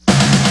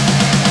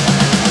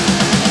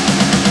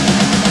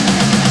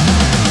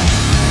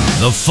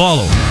The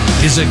following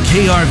is a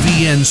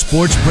KRVN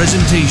sports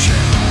presentation.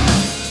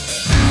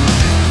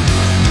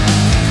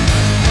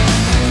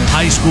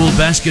 High school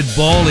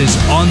basketball is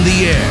on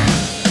the air.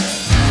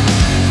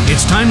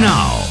 It's time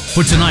now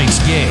for tonight's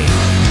game.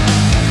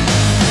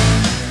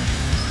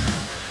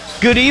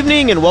 Good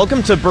evening and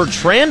welcome to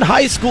Bertrand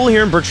High School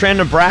here in Bertrand,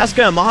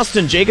 Nebraska. I'm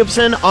Austin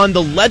Jacobson on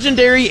the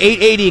legendary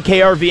 880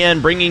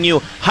 KRVN, bringing you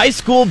high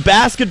school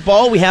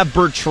basketball. We have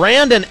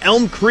Bertrand and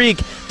Elm Creek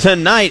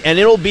tonight, and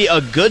it'll be a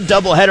good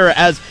doubleheader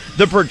as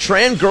the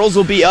Bertrand girls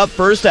will be up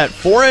first at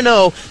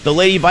 4-0. The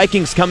Lady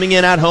Vikings coming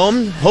in at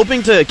home,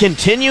 hoping to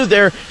continue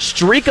their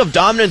streak of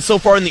dominance so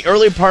far in the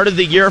early part of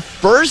the year.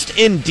 First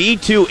in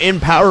D2 in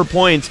power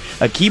points,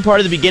 a key part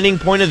of the beginning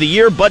point of the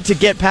year, but to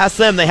get past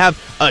them, they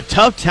have a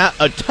tough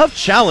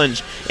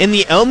challenge in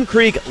the Elm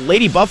Creek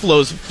Lady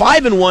Buffaloes,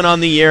 5-1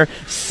 on the year,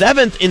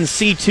 7th in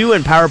C2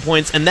 in power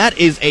points, and that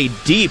is a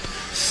deep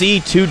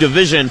C2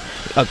 division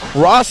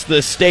across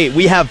the state.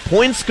 We have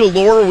points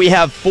galore. We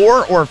have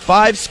 4 or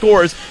 5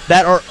 scores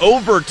that are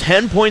over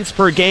 10 points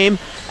per game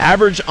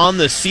average on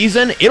the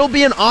season. It'll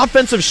be an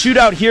offensive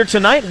shootout here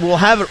tonight. We'll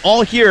have it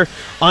all here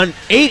on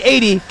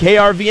 880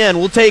 KRVN.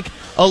 We'll take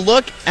a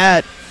look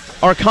at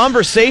our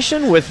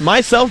conversation with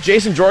myself,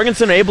 Jason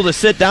Jorgensen, able to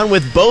sit down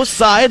with both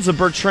sides of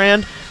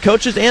Bertrand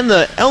coaches and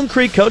the Elm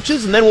Creek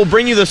coaches, and then we'll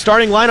bring you the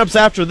starting lineups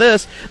after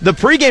this. The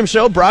pregame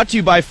show brought to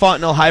you by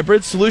Fontenelle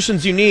Hybrid,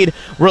 solutions you need,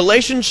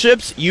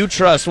 relationships you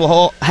trust.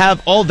 We'll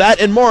have all that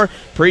and more.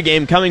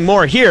 Pregame coming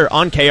more here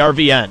on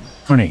KRVN.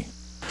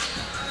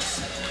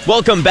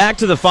 Welcome back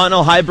to the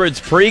Fontenelle Hybrids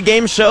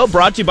pregame show,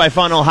 brought to you by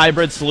Fontenelle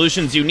Hybrid,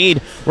 solutions you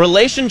need,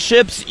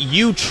 relationships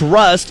you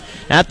trust.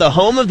 At the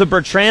home of the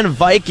Bertrand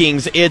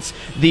Vikings, it's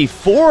the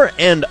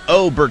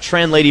 4-0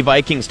 Bertrand Lady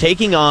Vikings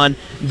taking on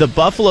the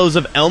Buffaloes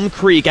of Elm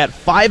Creek at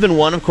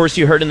 5-1. Of course,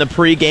 you heard in the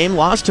pregame,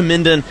 lost to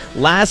Minden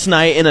last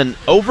night in an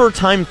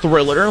overtime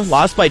thriller,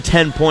 lost by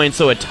 10 points,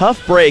 so a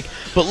tough break.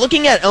 But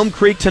looking at Elm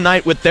Creek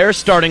tonight with their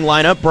starting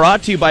lineup,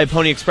 brought to you by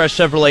Pony Express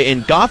Chevrolet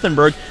in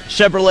Gothenburg.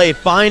 Chevrolet,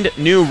 find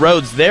new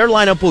roads. Their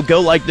lineup will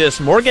go like this.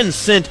 Morgan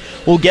Sint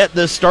will get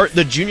the start,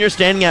 the junior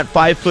standing at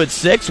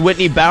 5'6".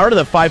 Whitney Bauer,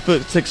 the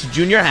 5'6"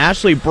 junior.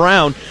 Ashley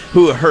Brown,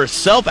 who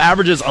herself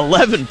averages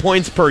 11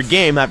 points per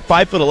game at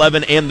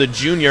 5'11", and the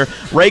junior.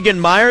 Reagan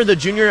Meyer, the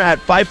junior, at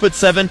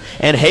 5'7",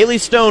 and Haley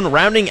Stone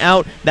rounding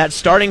out that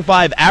starting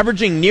five,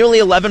 averaging nearly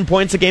 11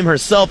 points a game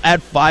herself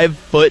at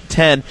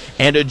 5'10",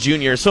 and a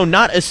junior. So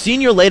not a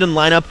senior-laden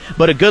lineup,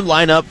 but a good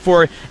lineup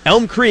for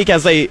Elm Creek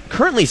as they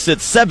currently sit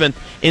 7th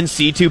in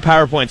C2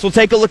 power points. We'll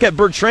take a look at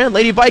Bertrand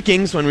Lady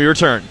Vikings when we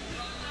return.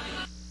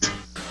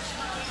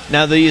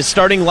 Now the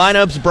starting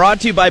lineups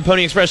brought to you by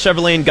Pony Express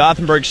Chevrolet in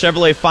Gothenburg.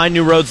 Chevrolet, find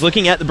new roads.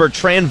 Looking at the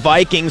Bertrand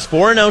Vikings,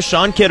 4-0.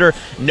 Sean Kidder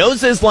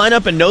knows his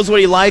lineup and knows what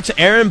he likes.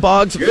 Aaron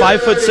Boggs,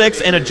 5'6",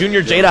 and a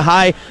junior. Jada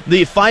High,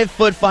 the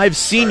 5'5"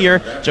 senior.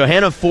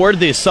 Johanna Ford,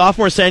 the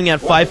sophomore, standing at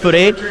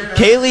 5'8".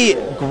 Kaylee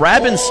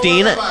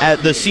Grabenstein,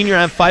 at the senior,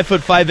 at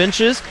 5'5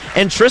 inches,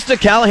 and Trista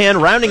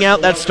Callahan rounding out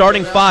that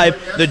starting five,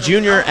 the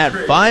junior, at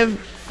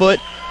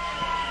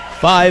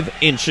 5'5"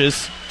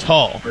 inches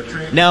tall.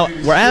 Now,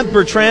 we're at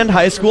Bertrand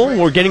High School.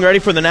 We're getting ready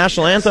for the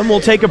national anthem. We'll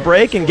take a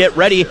break and get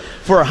ready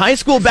for high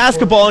school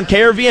basketball on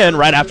KRVN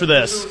right after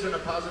this.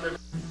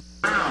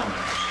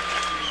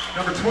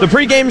 The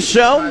pregame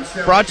show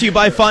brought to you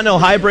by Fontenelle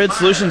Hybrid,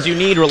 solutions you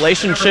need,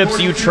 relationships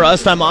you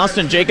trust. I'm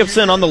Austin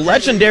Jacobson on the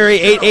legendary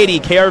 880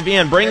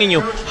 KRVN, bringing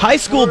you high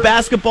school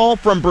basketball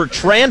from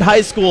Bertrand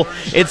High School.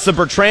 It's the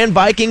Bertrand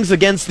Vikings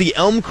against the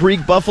Elm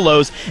Creek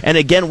Buffaloes. And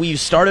again, we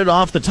started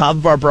off the top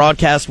of our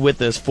broadcast with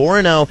this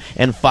 4-0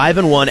 and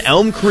 5-1.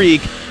 Elm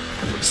Creek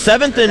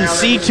 7th in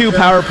C2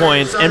 power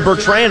points, and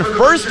Bertrand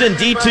 1st in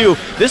D2.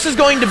 This is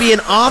going to be an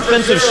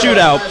offensive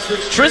shootout.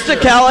 Trista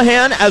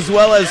Callahan, as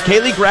well as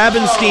Kaylee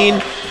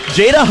Grabenstein,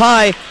 Jada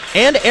High,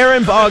 and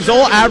Aaron Boggs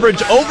all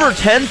average over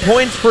 10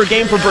 points per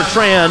game for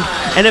Bertrand.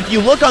 And if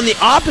you look on the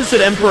opposite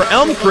end for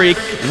Elm Creek,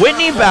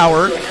 Whitney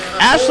Bauer,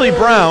 Ashley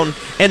Brown,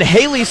 and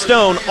Haley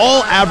Stone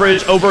all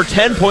average over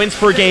 10 points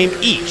per game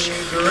each.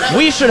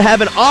 We should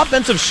have an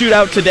offensive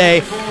shootout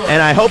today,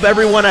 and I hope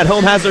everyone at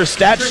home has their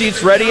stat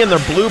sheets ready and their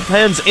blue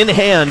pens in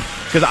hand,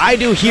 because I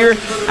do here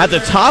at the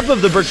top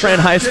of the Bertrand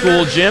High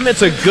School gym.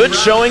 It's a good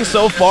showing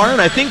so far, and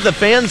I think the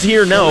fans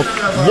here know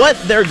what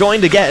they're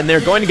going to get, and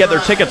they're going to get their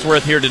tickets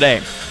worth here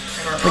today.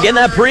 Again,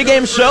 that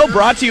pregame show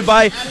brought to you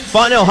by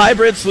Fontenelle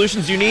Hybrid,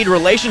 solutions you need,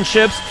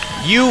 relationships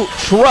you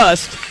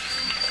trust.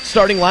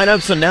 Starting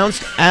lineups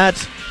announced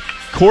at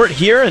court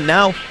here, and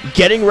now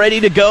getting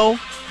ready to go.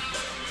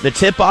 The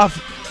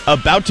tip-off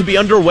about to be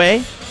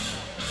underway.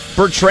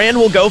 Bertrand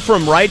will go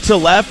from right to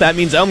left. That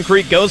means Elm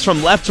Creek goes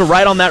from left to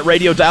right on that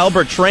radio dial.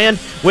 Bertrand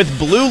with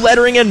blue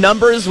lettering and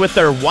numbers with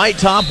their white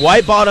top,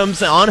 white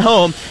bottoms on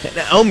home. And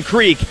Elm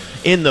Creek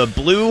in the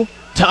blue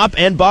top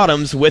and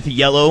bottoms with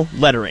yellow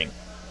lettering.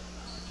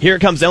 Here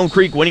comes Elm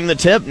Creek winning the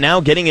tip, now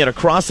getting it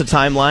across the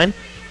timeline.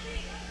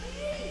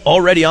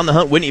 Already on the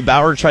hunt, Whitney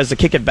Bauer tries to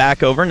kick it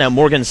back over. Now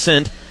Morgan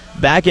Sint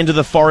back into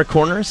the far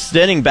corner,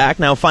 standing back,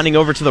 now finding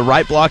over to the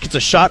right block. It's a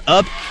shot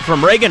up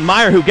from Reagan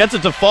Meyer, who gets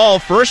it to fall.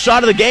 First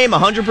shot of the game,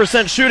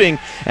 100% shooting,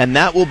 and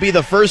that will be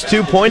the first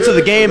 2 points of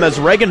the game as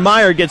Reagan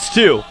Meyer gets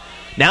 2.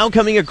 Now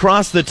coming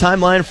across the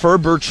timeline for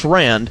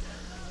Bertrand,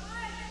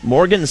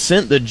 Morgan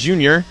Sint, the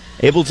junior,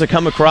 able to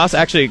come across.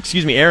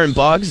 Aaron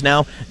Boggs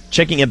now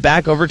checking it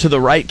back over to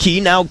the right key.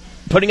 Now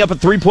putting up a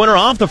three-pointer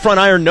off the front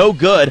iron, no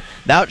good.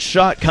 That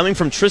shot coming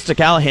from Trista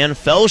Callahan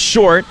fell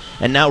short,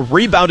 and now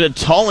rebounded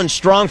tall and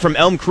strong from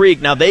Elm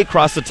Creek. Now they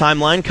cross the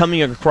timeline,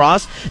 coming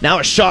across. Now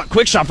a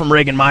quick shot from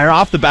Reagan Meyer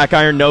off the back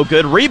iron, no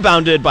good.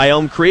 Rebounded by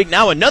Elm Creek.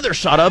 Now another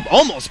shot up,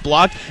 almost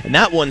blocked, and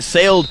that one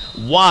sailed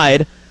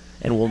wide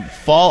and will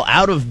fall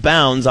out of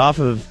bounds off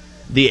of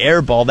the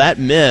air ball. That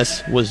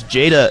miss was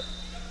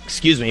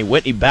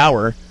Whitney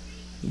Bauer.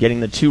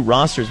 Getting the two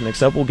rosters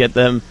mixed up. We'll get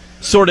them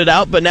sorted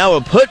out, but now a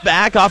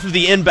putback off of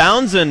the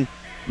inbounds, and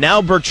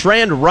now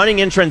Bertrand running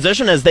in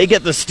transition as they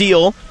get the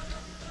steal.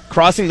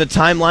 Crossing the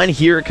timeline,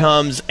 here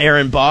comes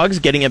Aaron Boggs,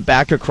 getting it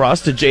back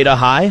across to Jada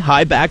High.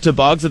 High back to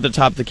Boggs at the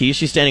top of the key.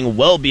 She's standing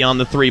well beyond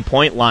the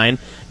three-point line.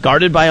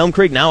 Guarded by Elm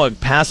Creek. Now a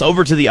pass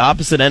over to the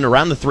opposite end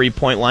around the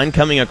three-point line.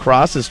 Coming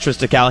across is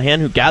Trista Callahan,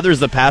 who gathers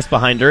the pass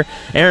behind her.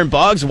 Aaron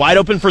Boggs wide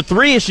open for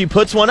three as she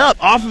puts one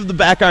up. Off of the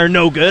back iron,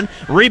 no good.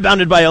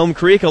 Rebounded by Elm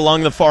Creek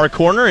along the far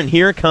corner. And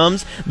here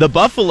comes the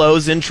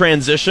Buffaloes in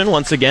transition.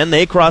 Once again,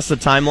 they cross the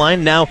timeline.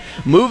 Now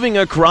moving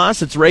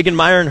across, it's Reagan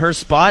Meyer in her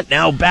spot.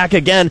 Now back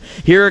again.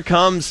 Here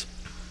comes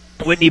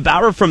Whitney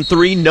Bauer from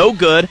three, no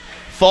good.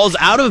 Falls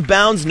out of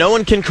bounds. No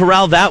one can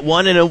corral that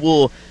one, and it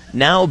will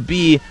now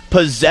be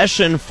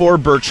possession for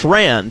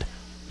Bertrand.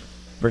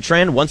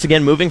 Bertrand once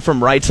again moving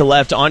from right to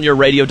left on your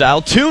radio dial.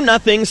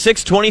 2-0,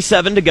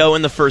 6:27 to go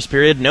in the first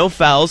period. No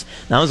fouls.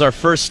 That was our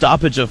first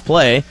stoppage of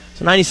play.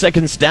 So 90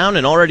 seconds down,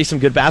 and already some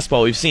good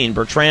basketball we've seen.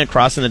 Bertrand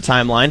crossing the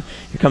timeline.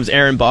 Here comes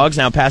Aaron Boggs,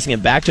 now passing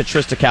it back to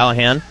Trista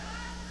Callahan.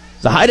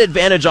 The height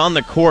advantage on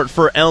the court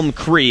for Elm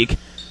Creek.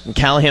 And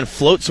Callahan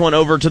floats one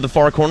over to the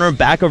far corner,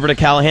 back over to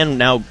Callahan,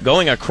 now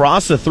going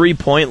across the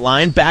three-point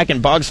line, back,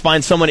 and Boggs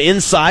finds someone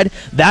inside.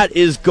 That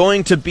is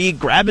going to be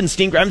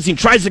Grabenstein. Grabenstein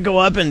tries to go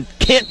up and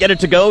can't get it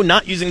to go,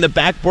 not using the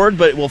backboard,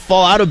 but it will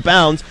fall out of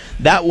bounds.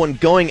 That one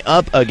going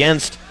up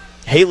against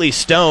Haley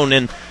Stone,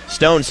 and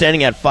Stone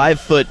standing at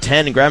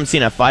 5'10", and Grabenstein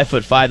at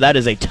 5'5". That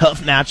is a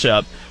tough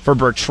matchup for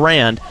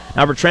Bertrand.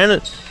 Now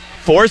Bertrand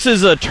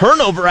forces a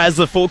turnover as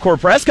the full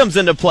court press comes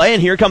into play,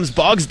 and here comes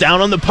Boggs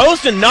down on the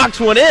post and knocks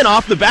one in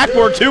off the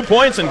backboard. 2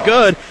 points and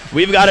good.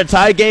 We've got a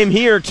tie game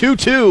here,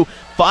 2-2,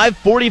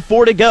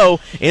 5:44 to go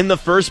in the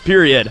first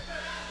period.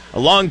 A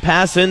long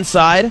pass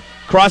inside,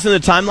 crossing the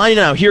timeline.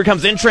 Now here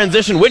comes in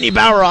transition Whitney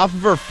Bauer off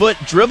of her foot,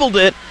 dribbled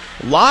it,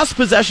 lost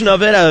possession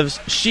of it as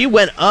she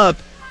went up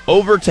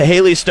over to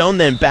Haley Stone,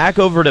 then back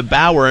over to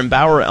Bauer, and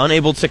Bauer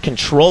unable to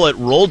control it,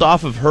 rolled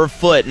off of her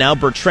foot. Now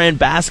Bertrand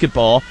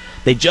basketball.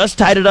 They just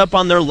tied it up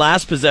on their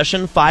last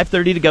possession.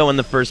 5:30 to go in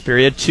the first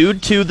period.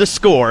 2-2 the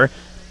score.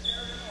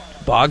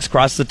 Boggs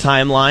crossed the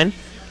timeline.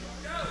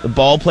 The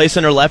ball placed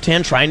in her left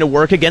hand, trying to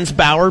work against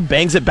Bauer.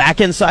 Bangs it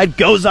back inside,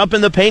 goes up in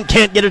the paint,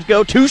 can't get it to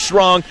go, too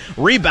strong.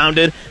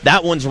 Rebounded.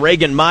 That one's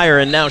Reagan Meyer,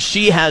 and now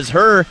she has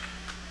her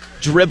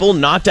dribble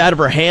knocked out of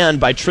her hand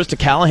by Trista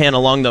Callahan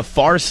along the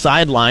far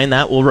sideline.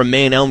 That will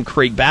remain Elm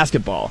Creek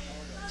basketball.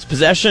 This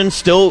possession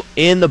still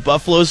in the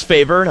Buffaloes'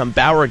 favor.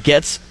 Bauer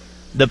gets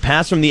the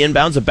pass from the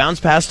inbounds, a bounce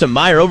pass to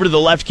Meyer over to the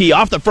left key,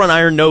 off the front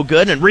iron, no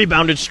good, and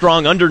rebounded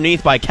strong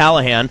underneath by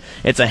Callahan.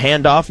 It's a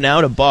handoff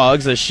now to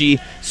Boggs as she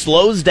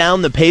slows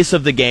down the pace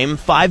of the game.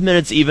 5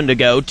 minutes even to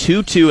go,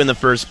 2-2 in the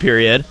first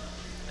period.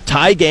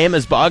 Tie game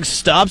as Boggs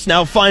stops,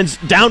 now finds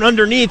down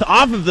underneath,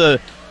 off of the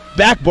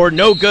backboard,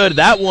 no good.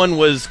 That one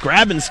was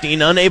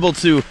Grabenstein, unable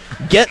to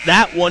get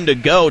that one to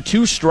go.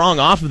 Too strong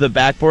off of the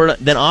backboard,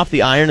 then off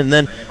the iron, and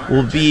then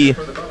will be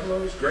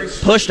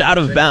pushed out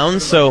of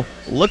bounds. So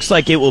looks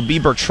like it will be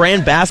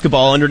Bertrand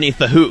basketball underneath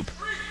the hoop.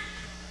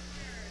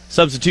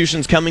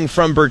 Substitutions coming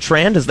from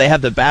Bertrand as they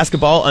have the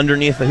basketball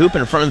underneath the hoop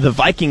in front of the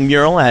Viking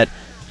mural at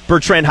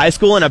Bertrand High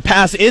School, and a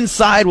pass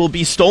inside will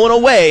be stolen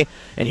away.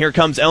 And here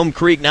comes Elm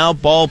Creek now,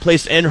 ball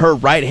placed in her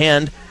right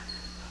hand.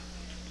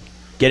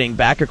 Getting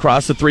back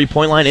across the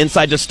three-point line,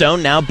 inside to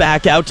Stone, now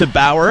back out to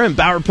Bauer, and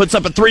Bauer puts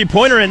up a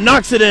three-pointer and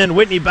knocks it in.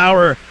 Whitney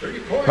Bauer,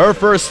 her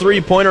first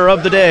three-pointer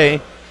of the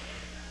day,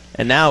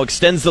 and now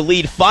extends the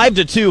lead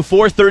 5-2,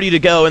 4:30 to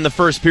go in the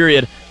first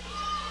period.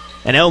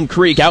 And Elm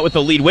Creek out with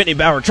the lead. Whitney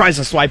Bauer tries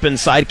to swipe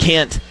inside,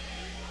 can't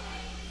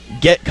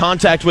get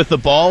contact with the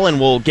ball,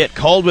 and will get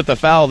called with a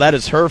foul. That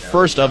is her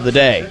first of the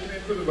day.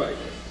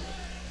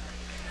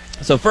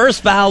 So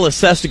first foul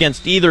assessed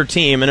against either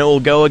team, and it will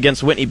go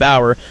against Whitney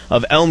Bauer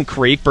of Elm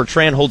Creek.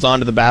 Bertrand holds on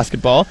to the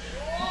basketball.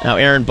 Now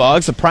Aaron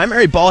Boggs, the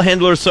primary ball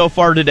handler so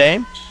far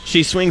today.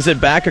 She swings it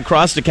back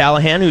across to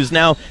Callahan, who's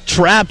now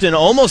trapped and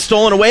almost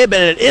stolen away, but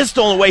it is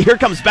stolen away. Here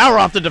comes Bauer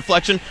off the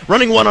deflection,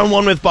 running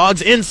one-on-one with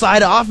Boggs,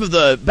 inside off of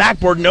the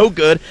backboard, no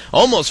good.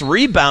 Almost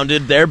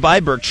rebounded there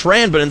by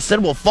Bertrand, but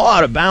instead will fall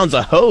out of bounds.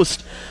 A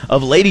host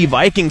of Lady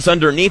Vikings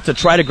underneath to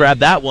try to grab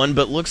that one,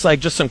 but looks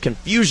like just some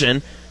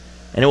confusion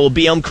and it will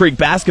be Elm Creek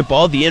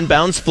basketball. The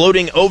inbounds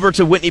floating over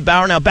to Whitney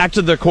Bauer, now back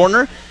to the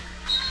corner.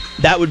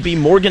 That would be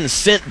Morgan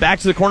Sint back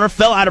to the corner,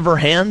 fell out of her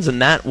hands,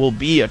 and that will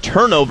be a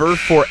turnover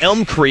for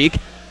Elm Creek.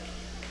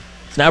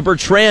 Now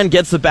Bertrand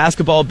gets the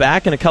basketball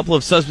back, and a couple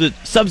of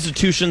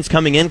substitutions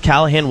coming in.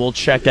 Callahan will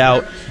check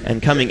out,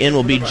 and coming in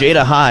will be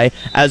Jada High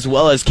as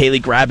well as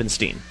Kaylee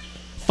Grabenstein.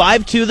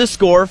 5-2 the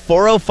score,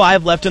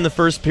 4:05 left in the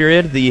first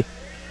period. The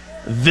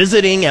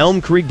visiting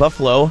Elm Creek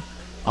Buffalo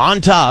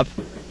on top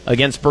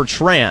against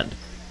Bertrand.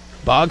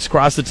 Boggs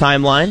cross the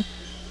timeline.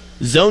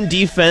 Zone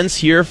defense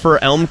here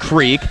for Elm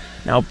Creek.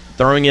 Now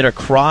throwing it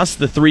across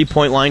the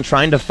three-point line,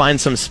 trying to find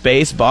some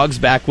space. Boggs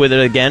back with it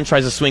again,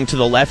 tries to swing to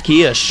the left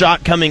key. A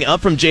shot coming up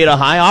from Jada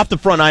High, off the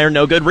front iron,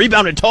 no good.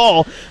 Rebounded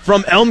tall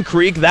from Elm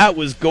Creek. That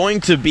was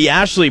going to be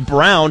Ashley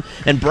Brown,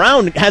 and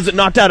Brown has it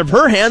knocked out of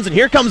her hands, and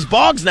here comes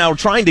Boggs now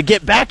trying to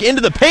get back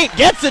into the paint.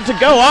 Gets it to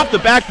go off the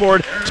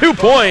backboard, 2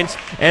 points,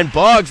 and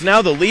Boggs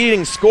now the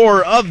leading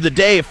scorer of the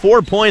day,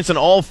 4 points and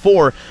all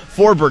four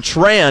for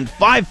Bertrand.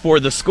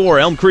 5-4 the score.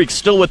 Elm Creek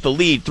still with the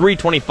lead,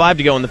 3:25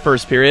 to go in the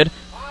first period.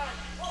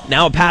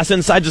 Now a pass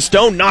inside to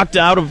Stone, knocked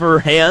out of her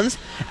hands,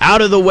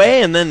 out of the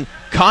way, and then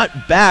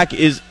caught back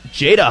is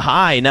Jada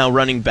High now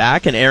running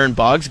back, and Aaron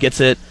Boggs gets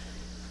it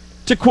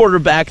to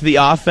quarterback the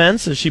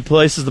offense as she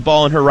places the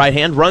ball in her right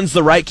hand, runs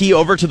the right key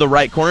over to the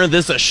right corner.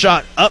 This is a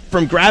shot up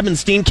from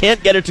Grabenstein,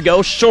 can't get it to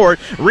go, short.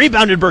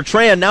 Rebounded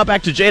Bertrand, now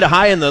back to Jada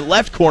High in the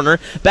left corner,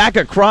 back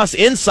across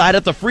inside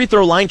at the free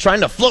throw line,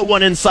 trying to float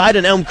one inside,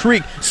 and Elm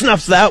Creek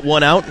snuffs that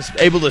one out.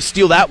 Able to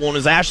steal that one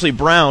is Ashley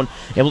Brown,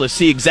 able to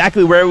see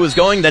exactly where it was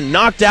going, then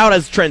knocked out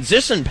as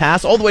transition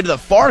pass all the way to the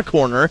far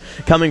corner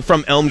coming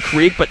from Elm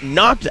Creek, but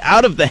knocked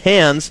out of the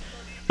hands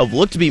of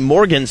looked to be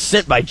Morgan,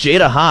 sent by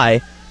Jada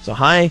High. So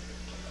High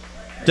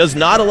does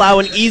not allow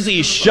an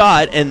easy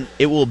shot, and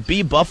it will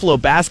be Buffalo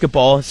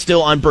basketball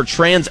still on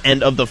Bertrand's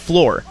end of the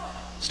floor.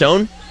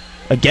 Stone,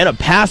 again a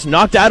pass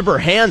knocked out of her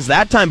hands,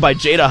 that time by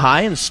Jada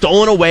High, and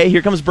stolen away.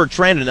 Here comes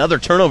Bertrand, another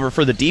turnover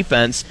for the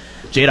defense.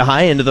 Jada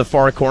High into the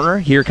far corner.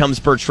 Here comes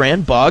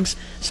Bertrand. Boggs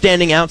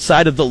standing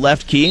outside of the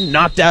left key,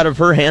 knocked out of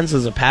her hands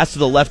as a pass to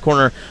the left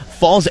corner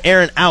falls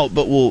Aaron out,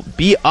 but will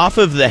be off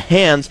of the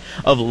hands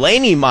of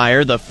Lainey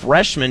Meyer, the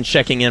freshman,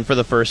 checking in for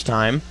the first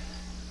time.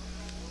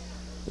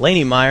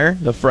 Lainey Meyer,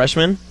 the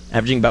freshman,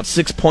 averaging about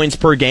 6 points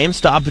per game.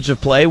 Stoppage of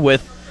play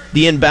with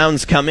the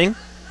inbounds coming.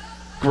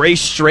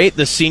 Grace Strait,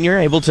 the senior,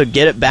 able to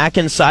get it back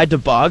inside to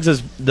Boggs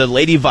as the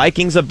Lady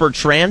Vikings of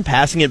Bertrand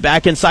passing it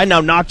back inside,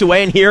 now knocked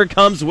away, and here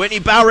comes Whitney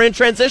Bauer in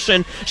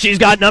transition. She's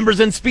got numbers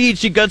and speed.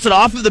 She gets it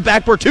off of the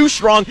backboard, too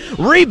strong.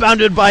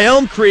 Rebounded by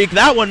Elm Creek.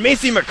 That one,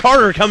 Macy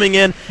McCarter coming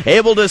in,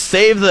 able to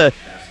save the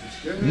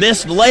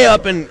missed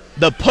layup, and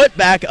the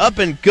putback up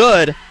and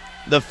good.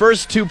 The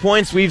first 2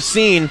 points we've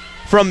seen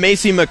from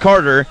Macy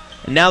McCarter,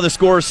 and now the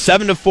score is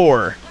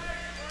 7-4.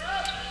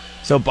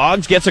 So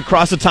Boggs gets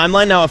across the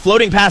timeline. Now a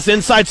floating pass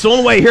inside,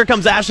 stolen away. Here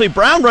comes Ashley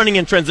Brown running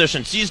in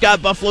transition. She's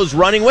got Buffalo's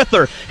running with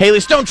her. Haley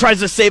Stone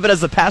tries to save it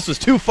as the pass was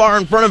too far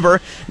in front of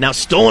her. Now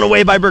stolen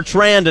away by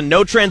Bertrand, and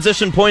no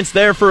transition points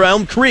there for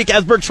Elm Creek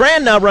as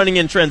Bertrand now running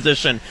in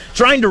transition,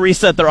 trying to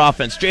reset their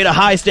offense. Jada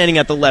High standing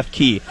at the left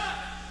key.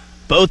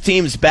 Both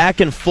teams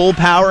back in full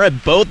power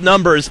at both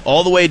numbers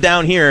all the way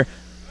down here.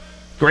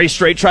 Grace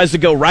Strait tries to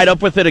go right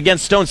up with it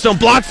against Stone. Stone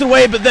blocks it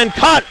away, but then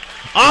caught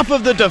off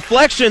of the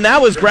deflection.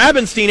 That was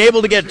Grabenstein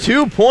able to get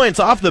 2 points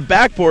off the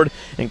backboard,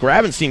 and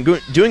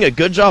Grabenstein doing a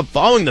good job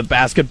following the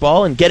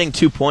basketball and getting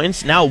 2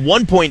 points. Now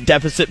 1 point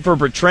deficit for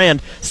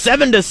Bertrand.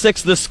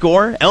 7-6 the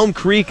score. Elm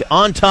Creek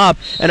on top,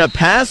 and a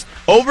pass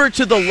over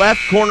to the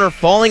left corner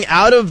falling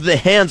out of the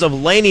hands of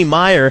Lainey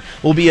Meyer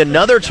will be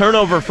another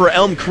turnover for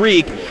Elm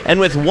Creek. And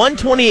with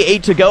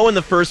 1:28 to go in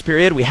the first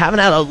period, we haven't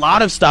had a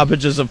lot of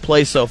stoppages of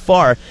play so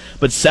far,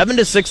 but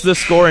 7-6 the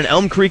score, and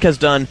Elm Creek has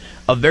done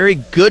a very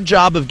good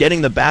job of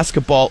getting the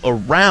basketball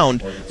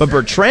around, but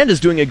Bertrand is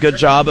doing a good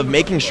job of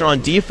making sure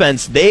on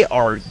defense they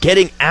are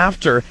getting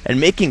after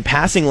and making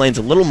passing lanes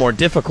a little more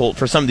difficult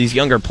for some of these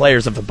younger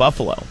players of the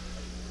Buffalo.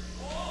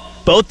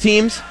 Both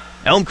teams,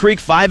 Elm Creek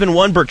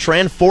 5-1,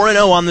 Bertrand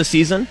 4-0 on the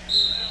season.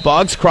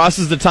 Boggs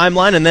crosses the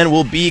timeline and then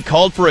will be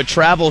called for a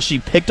travel. She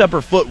picked up her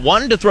foot,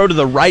 wanted to throw to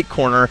the right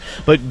corner,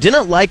 but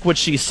didn't like what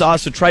she saw,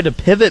 so tried to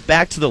pivot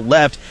back to the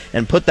left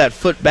and put that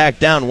foot back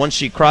down once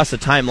she crossed the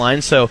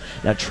timeline. So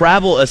now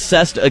travel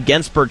assessed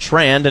against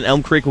Bertrand, and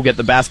Elm Creek will get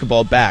the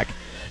basketball back.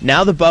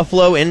 Now the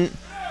Buffalo in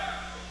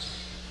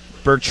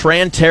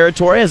Bertrand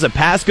territory as a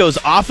pass goes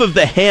off of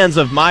the hands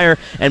of Meyer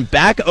and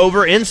back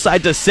over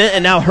inside to Sint,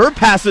 and now her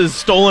pass is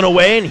stolen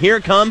away, and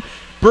here come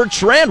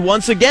Bertrand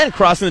once again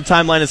crossing the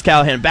timeline as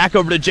Callahan. Back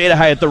over to Jada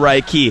High at the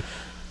right key.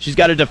 She's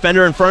got a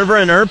defender in front of her,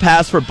 and her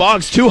pass for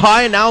Boggs too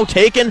high and now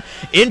taken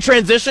in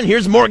transition.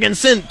 Here's Morgan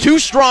Sint, too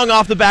strong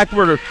off the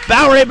backboard.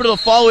 Bauer able to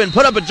follow in,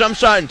 put up a jump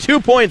shot, and 2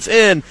 points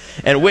in.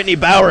 And Whitney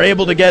Bauer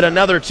able to get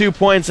another 2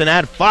 points and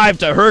add 5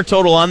 to her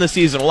total on the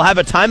season. We'll have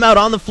a timeout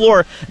on the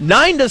floor.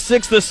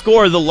 9-6 the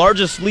score, the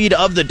largest lead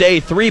of the day.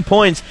 3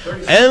 points.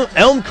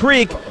 Elm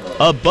Creek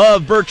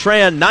above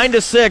Bertrand,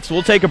 9-6.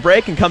 We'll take a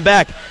break and come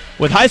back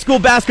with high school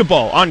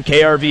basketball on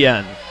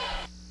KRVN.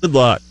 Good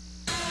luck.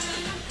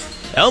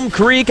 Elm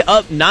Creek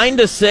up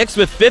 9-6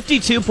 with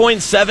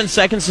 52.7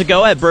 seconds to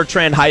go at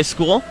Bertrand High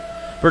School.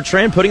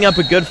 Bertrand putting up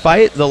a good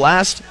fight. The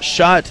last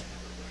shot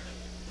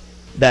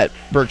that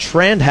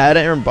Bertrand had,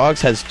 Aaron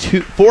Boggs has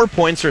 4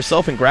 points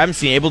herself, and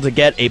Grabenstein able to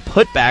get a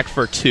putback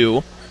for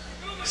 2.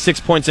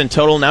 6 points in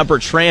total. Now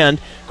Bertrand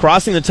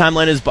crossing the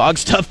timeline is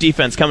Boggs. Tough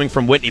defense coming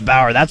from Whitney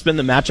Bauer. That's been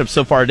the matchup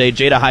so far today.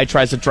 Jada High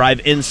tries to drive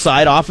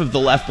inside off of the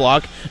left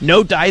block.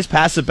 No dice,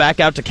 pass it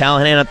back out to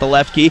Callahan at the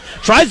left key.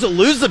 Tries to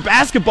lose the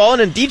basketball,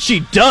 and indeed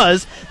she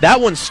does.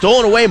 That one's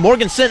stolen away.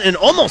 Morgan Sinton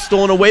almost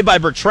stolen away by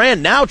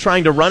Bertrand. Now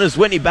trying to run is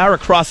Whitney Bauer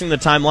crossing the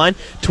timeline.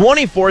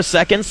 24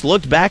 seconds.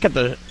 Looked back at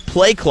the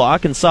play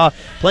clock and saw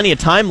plenty of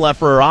time left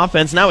for her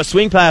offense. Now a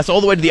swing pass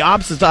all the way to the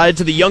opposite side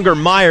to the younger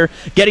Meyer,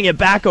 getting it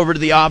back over to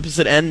the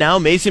opposite end. Now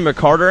Macy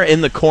McCarter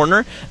in the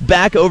corner,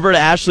 back over to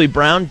Ashley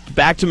Brown,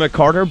 back to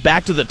McCarter,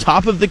 back to the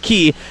top of the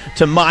key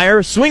to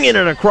Meyer, swinging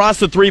it across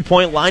the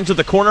three-point line to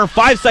the corner.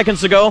 5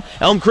 seconds to go.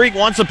 Elm Creek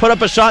wants to put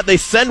up a shot. They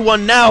send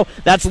one now.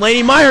 That's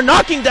Lainey Meyer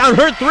knocking down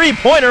her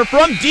three-pointer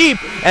from deep,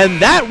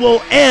 and that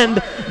will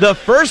end the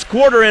first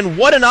quarter. And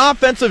what an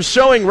offensive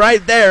showing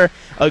right there.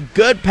 A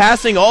good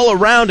passing all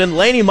around, and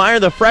Lainey Meyer,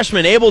 the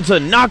freshman, able to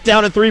knock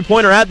down a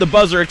three-pointer at the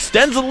buzzer,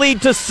 extends the lead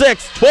to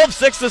 6.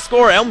 12-6 to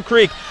score. Elm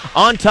Creek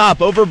on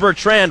top over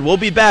Bertrand. We'll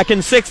be back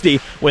in 60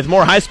 with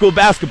more high school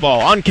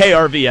basketball on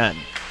KRVN.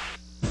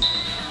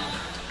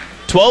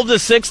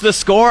 12-6 the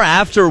score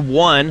after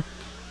 1.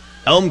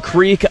 Elm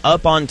Creek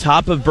up on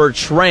top of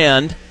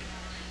Bertrand,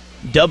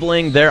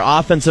 doubling their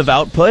offensive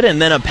output,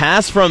 and then a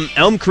pass from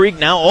Elm Creek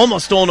now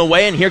almost stolen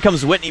away, and here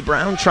comes Whitney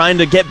Brown trying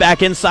to get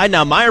back inside.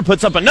 Now Meyer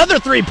puts up another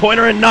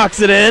three-pointer and knocks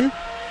it in.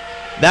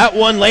 That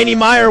one, Lainey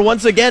Meyer,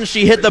 once again,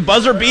 she hit the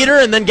buzzer beater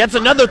and then gets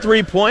another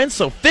 3 points,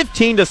 so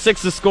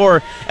 15-6 to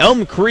score.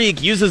 Elm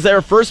Creek uses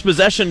their first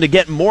possession to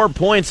get more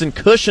points and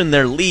cushion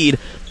their lead.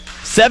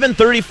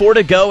 7:34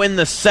 to go in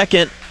the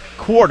second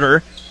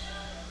quarter.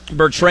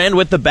 Bertrand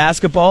with the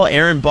basketball.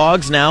 Aaron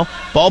Boggs now.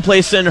 Ball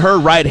placed in her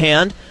right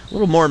hand. A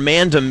little more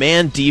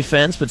man-to-man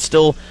defense, but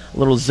still a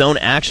little zone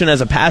action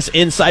as a pass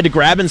inside to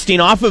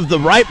Grabenstein off of the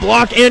right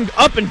block and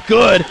up and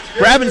good.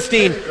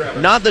 Grabenstein,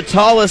 not the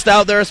tallest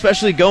out there,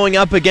 especially going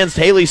up against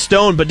Haley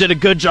Stone, but did a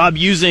good job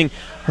using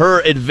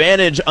her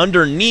advantage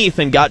underneath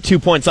and got 2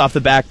 points off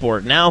the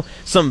backboard. Now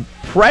some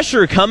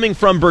pressure coming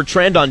from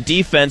Bertrand on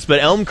defense,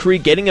 but Elm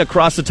Creek getting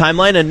across the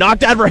timeline and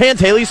knocked out of her hands.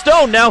 Haley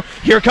Stone. Now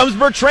here comes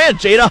Bertrand.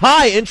 Jada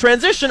High in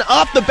transition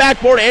off the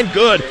backboard and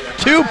good.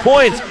 2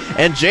 points.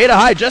 And Jada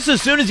High, just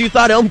as soon as you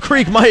thought Elm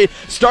Creek might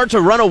start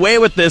to run away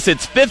with this,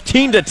 it's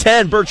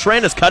 15-10.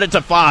 Bertrand has cut it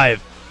to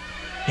 5.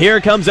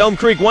 Here comes Elm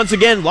Creek once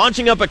again,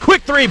 launching up a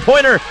quick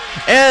three-pointer.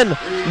 And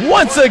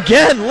once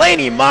again,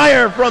 Lainey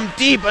Meyer from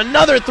deep,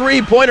 another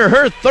three-pointer,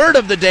 her third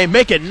of the day,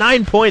 make it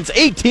 9 points,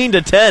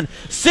 18-10.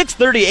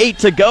 6:38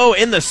 to go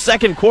in the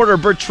second quarter.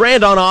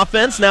 Bertrand on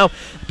offense, now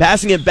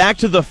passing it back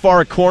to the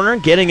far corner,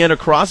 getting it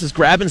across is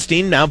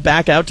Grabenstein, now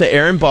back out to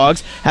Aaron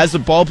Boggs, has the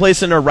ball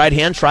placed in her right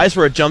hand, tries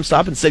for a jump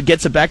stop, instead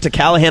gets it back to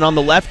Callahan on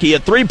the left key. A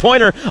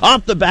three-pointer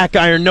off the back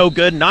iron, no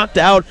good, knocked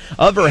out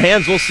of her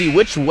hands. We'll see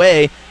which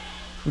way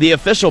the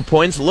official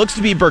points. Looks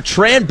to be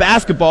Bertrand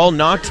basketball,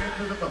 knocked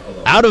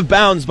out of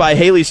bounds by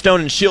Haley Stone,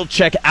 and she'll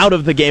check out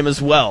of the game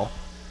as well.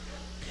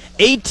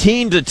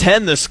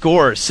 18-10 the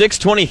score.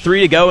 6:23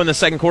 to go in the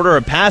second quarter.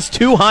 A pass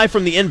too high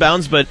from the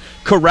inbounds, but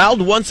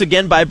corralled once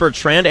again by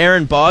Bertrand.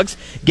 Aaron Boggs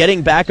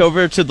getting back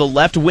over to the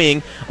left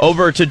wing,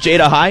 over to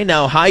Jada High.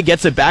 Now High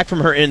gets it back from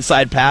her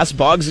inside pass.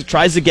 Boggs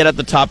tries to get at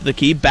the top of the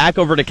key. Back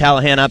over to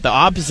Callahan at the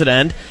opposite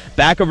end.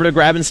 Back over to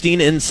Grabenstein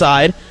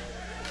inside.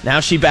 Now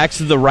she backs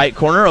to the right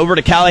corner, over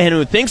to Callahan,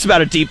 who thinks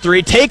about a deep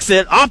three, takes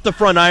it off the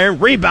front iron,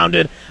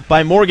 rebounded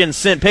by Morgan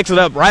Sint, picks it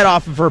up right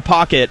off of her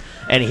pocket,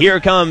 and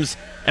here comes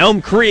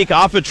Elm Creek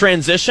off a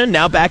transition.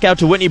 Now back out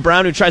to Whitney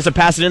Brown, who tries to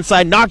pass it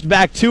inside, knocked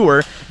back to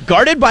her.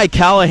 Guarded by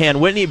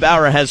Callahan, Whitney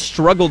Bauer has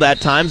struggled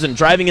at times, and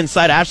driving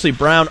inside Ashley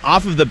Brown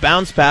off of the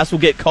bounce pass will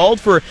get called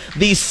for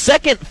the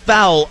second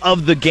foul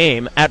of the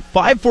game at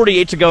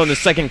 5:48 to go in the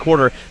second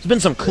quarter. There's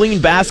been some clean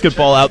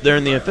basketball out there,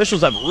 and the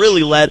officials have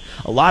really let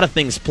a lot of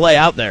things play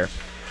out there.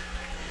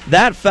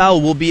 That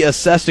foul will be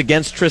assessed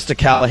against Trista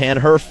Callahan,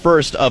 her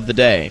first of the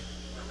day.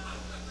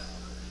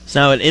 So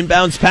now an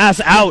inbounds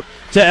pass out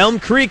to Elm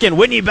Creek, and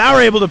Whitney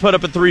Bauer able to put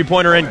up a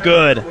three-pointer and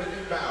good.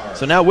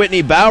 So now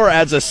Whitney Bauer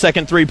adds a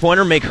second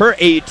three-pointer, make her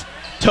 8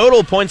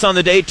 total points on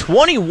the day.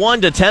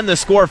 21-10 the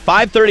score.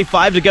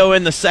 5:35 to go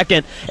in the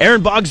second.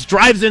 Aaron Boggs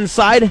drives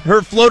inside.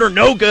 Her floater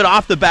no good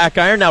off the back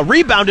iron. Now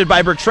rebounded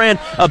by Bertrand.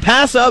 A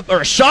pass up,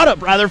 or a shot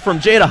up rather, from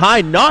Jada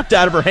High, knocked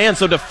out of her hand,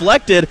 so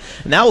deflected.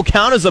 And that will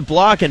count as a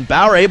block, and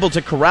Bauer able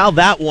to corral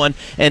that one.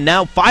 And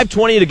now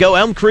 5:20 to go.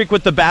 Elm Creek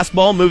with the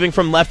basketball, moving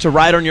from left to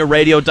right on your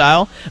radio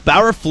dial.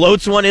 Bauer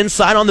floats one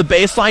inside on the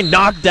baseline,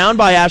 knocked down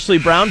by Ashley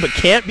Brown, but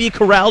can't be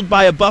corralled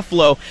by a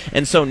Buffalo.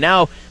 And so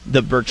now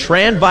the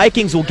Bertrand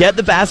Vikings will get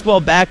the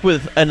basketball back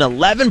with an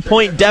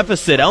 11-point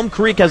deficit. Elm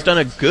Creek has done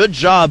a good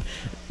job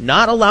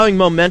not allowing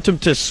momentum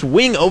to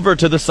swing over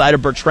to the side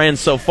of Bertrand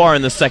so far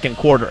in the second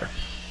quarter.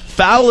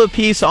 Foul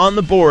apiece on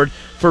the board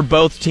for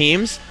both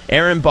teams.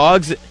 Erin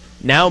Boggs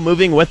now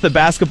moving with the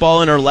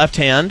basketball in her left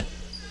hand.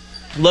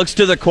 Looks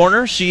to the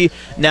corner. She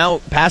now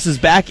passes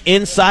back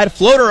inside.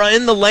 Floater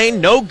in the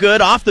lane. No good.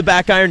 Off the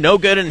back iron. No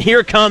good. And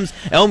here comes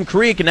Elm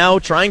Creek now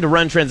trying to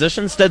run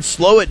transition. Instead,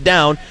 slow it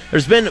down.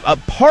 There's been a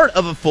part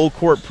of a full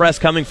court press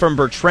coming from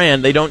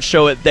Bertrand. They don't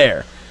show it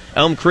there.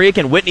 Elm Creek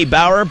and Whitney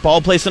Bauer,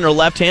 ball placed in her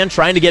left hand,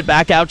 trying to get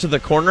back out to the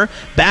corner.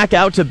 Back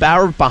out to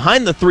Bauer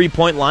behind the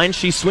three-point line.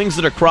 She swings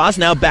it across.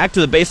 Now back to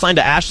the baseline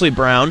to Ashley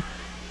Brown.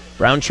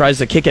 Brown tries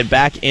to kick it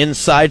back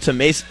inside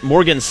to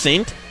Morgan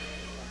Sint.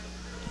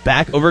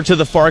 Back over to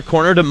the far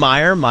corner to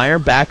Meyer. Meyer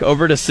back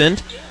over to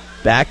Sint.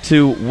 Back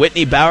to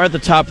Whitney Bauer at the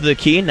top of the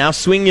key. Now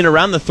swinging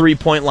around the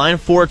three-point line.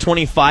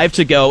 4:25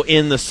 to go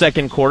in the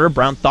second quarter.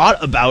 Brown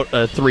thought about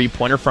a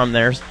three-pointer from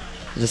there.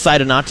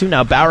 Decided not to.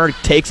 Now Bauer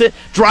takes it,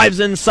 drives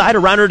inside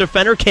around her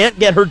defender, can't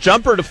get her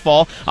jumper to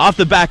fall. Off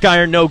the back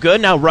iron, no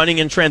good. Now running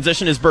in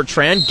transition is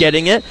Bertrand,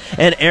 getting it.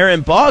 And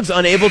Erin Boggs,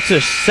 unable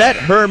to set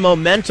her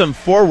momentum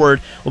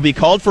forward, will be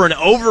called for an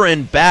over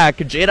and back.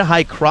 Jada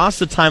High crossed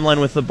the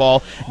timeline with the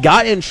ball,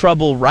 got in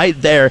trouble right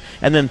there,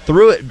 and then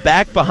threw it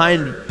back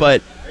behind.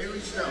 But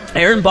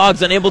Erin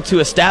Boggs unable to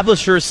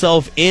establish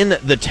herself in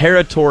the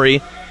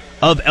territory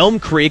of Elm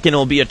Creek, and it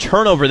will be a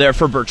turnover there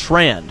for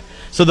Bertrand.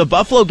 So the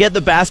Buffalo get the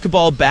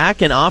basketball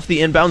back, and off the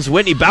inbounds,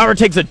 Whitney Bauer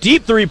takes a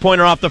deep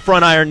three-pointer off the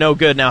front iron, no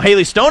good. Now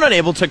Haley Stone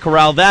unable to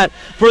corral that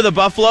for the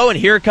Buffalo, and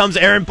here comes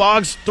Erin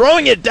Boggs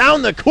throwing it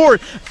down the court,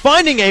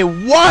 finding a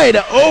wide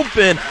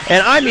open,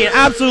 and I mean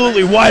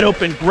absolutely wide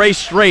open, Grace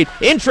Strait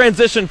in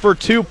transition for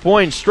 2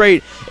 points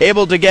straight,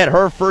 able to get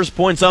her first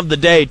points of the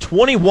day.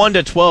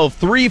 21-12,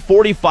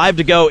 3:45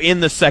 to go in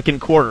the second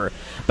quarter.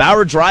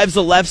 Bauer drives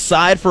the left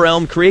side for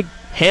Elm Creek,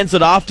 hands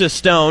it off to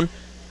Stone.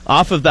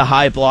 Off of the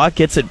high block,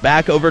 gets it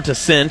back over to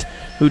Sint,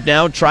 who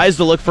now tries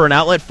to look for an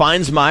outlet,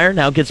 finds Meyer,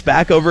 now gets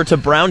back over to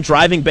Brown,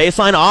 driving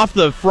baseline, off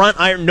the front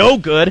iron, no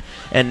good,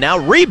 and now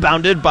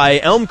rebounded by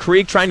Elm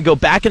Creek, trying to go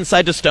back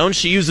inside to Stone.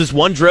 She uses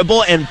one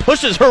dribble and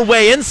pushes her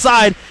way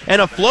inside,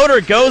 and a floater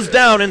goes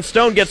down, and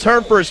Stone gets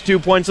her first 2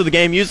 points of the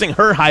game using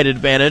her height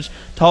advantage.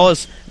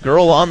 Tallest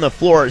girl on the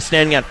floor,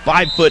 standing at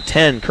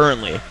 5'10"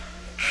 currently.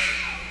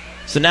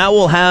 So now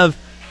we'll have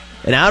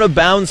an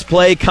out-of-bounds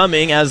play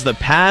coming as the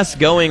pass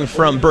going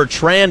from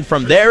Bertrand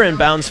from their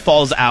inbounds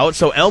falls out.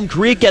 So Elm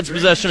Creek gets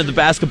possession of the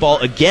basketball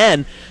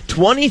again.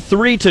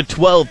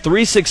 23-12,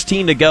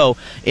 3:16 to go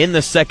in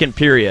the second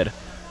period.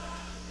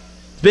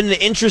 It's been an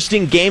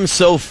interesting game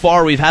so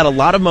far. We've had a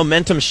lot of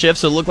momentum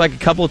shifts. It looked like a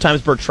couple of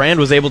times Bertrand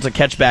was able to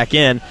catch back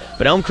in.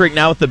 But Elm Creek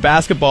now with the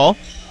basketball.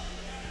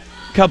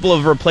 Couple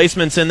of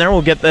replacements in there.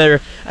 We'll get there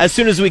as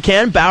soon as we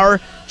can. Bauer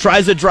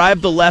tries to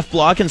drive the left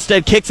block,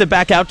 instead kicks it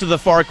back out to the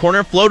far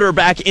corner. Floater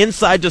back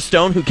inside to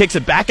Stone, who kicks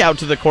it back out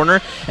to the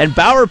corner. And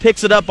Bauer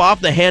picks it up off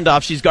the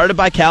handoff. She's guarded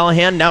by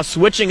Callahan, now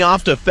switching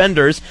off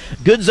defenders.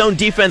 Good zone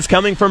defense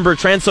coming from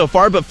Bertrand so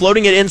far, but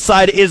floating it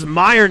inside is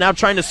Meyer, now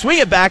trying to swing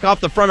it back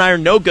off the front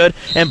iron, no good.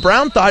 And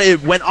Brown thought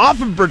it went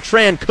off of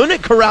Bertrand,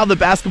 couldn't corral the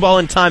basketball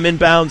in time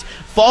inbounds,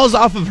 falls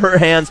off of her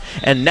hands,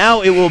 and now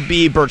it will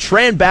be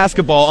Bertrand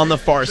basketball on the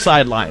far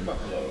sideline.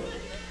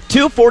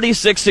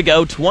 2:46 to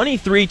go,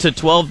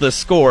 23-12 the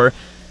score.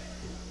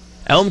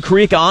 Elm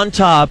Creek on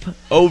top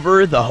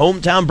over the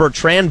hometown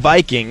Bertrand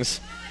Vikings.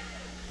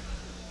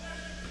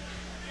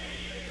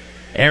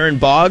 Erin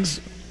Boggs,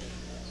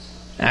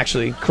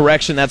 actually,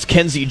 correction, that's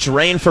Kenzie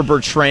Drain for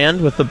Bertrand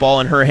with the ball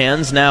in her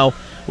hands. Now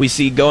we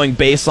see going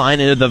baseline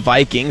into the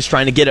Vikings,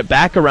 trying to get it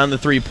back around the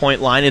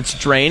three-point line. It's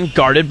Drain,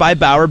 guarded by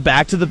Bauer,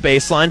 back to the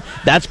baseline.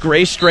 That's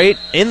Grace Strait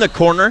in the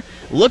corner.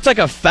 Looks like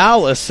a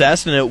foul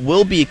assessed, and it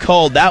will be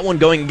called. That one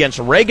going against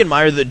Reagan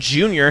Meyer, the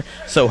junior.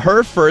 So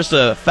her first,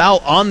 foul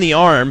on the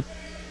arm,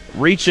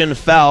 reach-in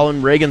foul,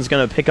 and Reagan's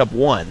going to pick up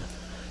one.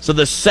 So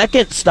the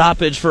second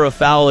stoppage for a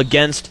foul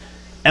against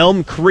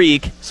Elm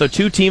Creek. So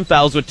two team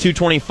fouls with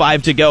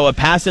 2:25 to go. A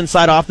pass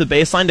inside off the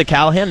baseline to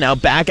Callahan. Now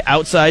back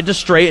outside to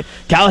Strait.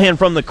 Callahan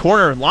from the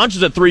corner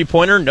launches a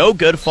three-pointer. No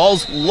good.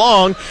 Falls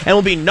long and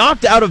will be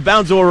knocked out of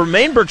bounds. It will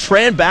remain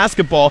Bertrand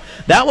basketball.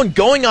 That one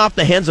going off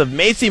the hands of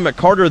Macy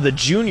McCarter, the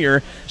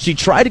junior. She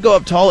tried to go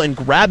up tall and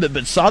grab it,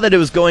 but saw that it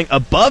was going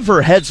above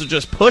her head, so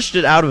just pushed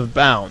it out of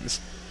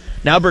bounds.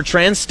 Now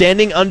Bertrand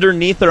standing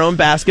underneath their own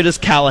basket is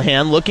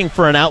Callahan, looking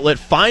for an outlet,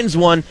 finds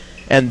one,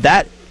 and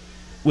that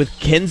with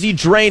Kenzie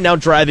Drain now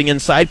driving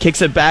inside,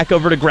 kicks it back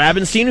over to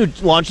Grabenstein,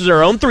 who launches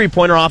her own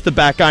three-pointer off the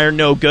back iron,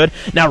 no good.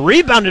 Now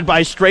rebounded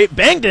by Strait,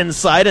 banged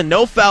inside, and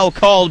no foul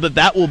called, but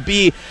that will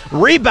be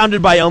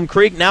rebounded by Elm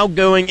Creek. Now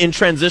going in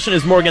transition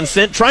is Morgan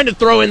Sint, trying to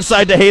throw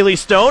inside to Haley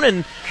Stone,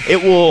 and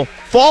it will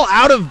fall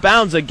out of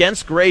bounds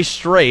against Grace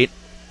Strait.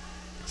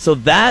 So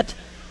that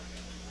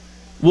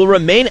will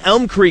remain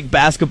Elm Creek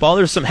basketball.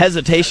 There's some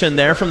hesitation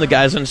there from the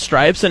guys in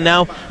stripes. And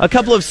now a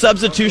couple of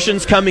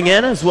substitutions coming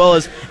in, as well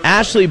as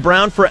Ashley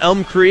Brown for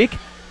Elm Creek.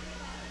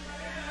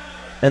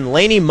 And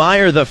Lainey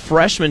Meyer, the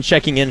freshman,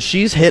 checking in.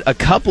 She's hit a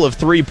couple of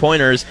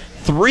three-pointers,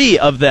 3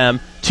 of them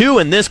 2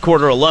 in this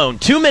quarter alone.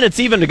 2 minutes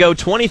even to go,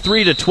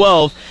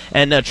 23-12,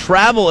 and a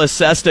travel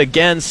assessed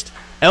against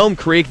Elm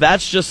Creek.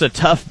 That's just a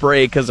tough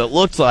break because it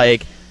looked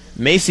like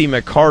Macy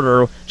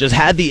McCarter just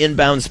had the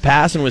inbounds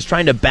pass and was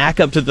trying to back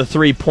up to the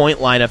three-point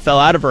line. It fell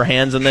out of her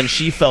hands, and then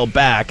she fell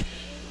back.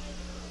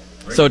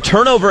 So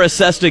turnover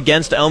assessed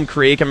against Elm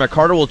Creek, and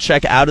McCarter will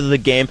check out of the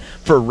game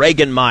for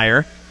Reagan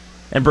Meyer.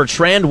 And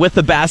Bertrand with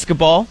the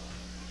basketball.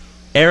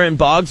 Aaron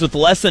Boggs with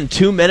less than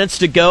 2 minutes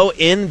to go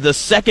in the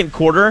second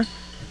quarter.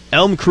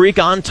 Elm Creek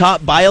on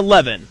top by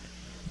 11.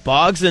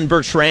 Boggs and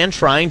Bertrand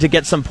trying to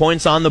get some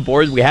points on the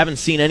board. We haven't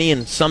seen any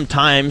in some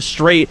time.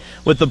 Straight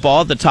with the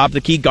ball at the top of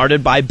the key,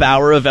 guarded by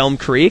Bauer of Elm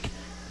Creek.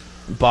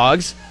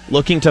 Boggs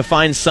looking to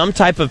find some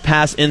type of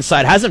pass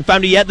inside. Hasn't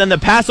found it yet. Then the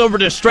pass over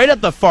to Straight at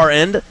the far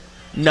end.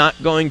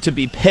 Not going to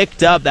be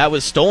picked up. That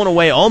was stolen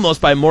away almost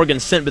by Morgan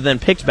Sint, but then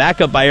picked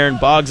back up by Aaron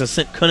Boggs as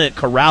Sint couldn't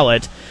corral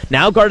it.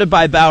 Now guarded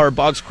by Bauer,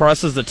 Boggs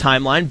crosses the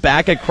timeline,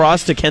 back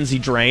across to Kenzie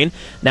Drain.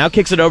 Now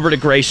kicks it over to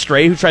Grace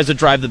Strait, who tries to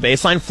drive the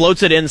baseline,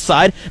 floats it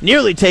inside,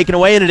 nearly taken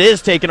away, and it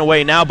is taken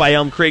away now by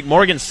Elm Creek.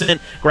 Morgan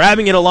Sint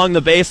grabbing it along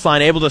the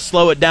baseline, able to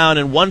slow it down,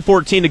 and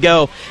 1:14 to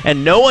go,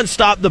 and no one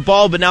stopped the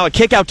ball, but now a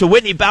kick out to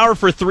Whitney Bauer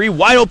for three.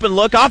 Wide open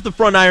look off the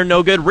front iron,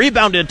 no good.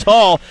 Rebounded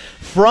tall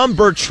from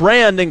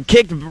Bertrand and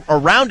kicked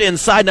around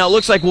inside. Now it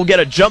looks like we'll get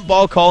a jump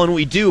ball call, and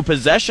we do.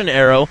 Possession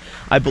arrow,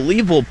 I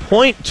believe, will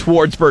point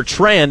towards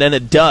Bertrand, and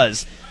it does.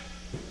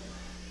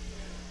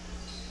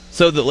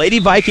 So the Lady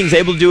Vikings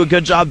able to do a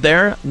good job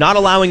there, not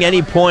allowing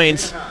any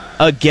points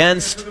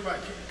against,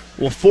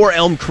 well, for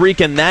Elm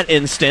Creek in that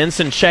instance.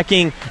 And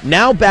checking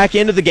now back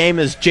into the game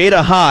is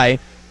Jada High.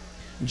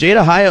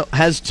 Jada High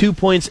has 2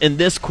 points in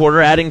this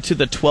quarter, adding to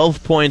the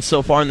 12 points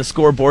so far on the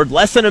scoreboard.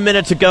 Less than a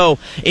minute to go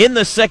in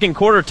the second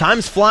quarter.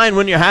 Time's flying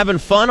when you're having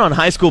fun on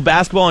high school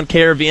basketball on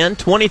KRVN.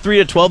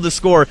 23-12 the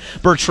score.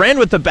 Bertrand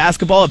with the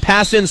basketball. A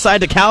pass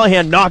inside to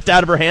Callahan, knocked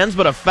out of her hands,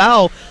 but a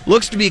foul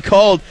looks to be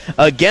called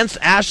against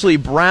Ashley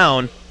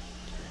Brown.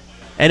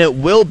 And it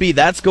will be.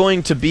 That's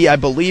going to be, I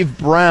believe,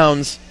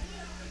 Brown's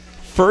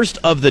first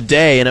of the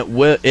day, and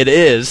it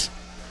is.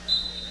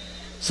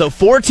 So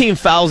 14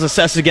 fouls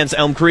assessed against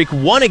Elm Creek,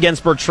 1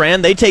 against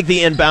Bertrand. They take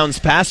the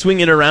inbounds pass, swing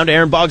it around.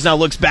 Aaron Boggs now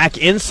looks back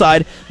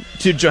inside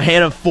to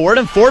Johanna Ford,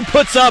 and Ford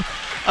puts up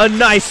a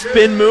nice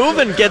spin move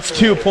and gets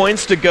 2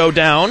 points to go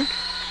down.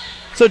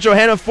 So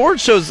Johanna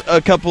Ford shows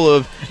a couple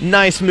of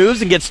nice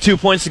moves and gets 2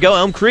 points to go.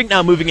 Elm Creek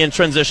now moving in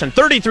transition.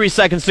 33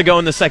 seconds to go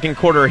in the second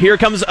quarter. Here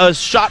comes a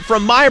shot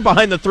from Meyer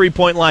behind the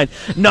three-point line,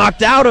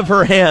 knocked out of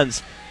her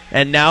hands.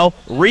 And now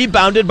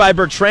rebounded by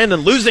Bertrand,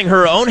 and losing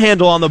her own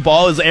handle on the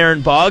ball is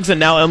Aaron Boggs. And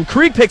now Elm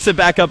Creek picks it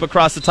back up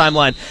across the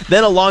timeline.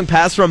 Then a long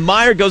pass from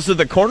Meyer goes to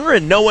the corner,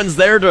 and no one's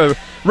there to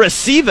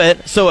receive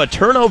it. So a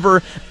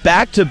turnover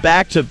back to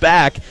back to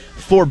back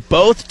for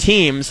both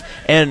teams,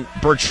 and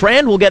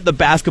Bertrand will get the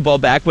basketball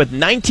back with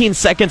 19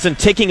 seconds and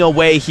ticking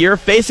away here,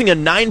 facing a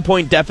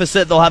 9-point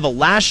deficit. They'll have a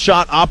last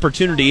shot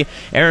opportunity.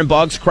 Aaron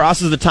Boggs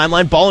crosses the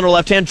timeline, ball in her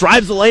left hand,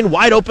 drives the lane,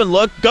 wide open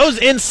look, goes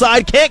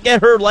inside, can't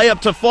get her layup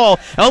to fall.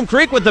 Elm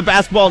Creek with the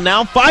basketball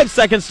now, 5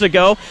 seconds to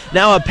go.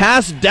 Now a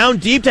pass down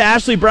deep to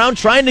Ashley Brown,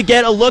 trying to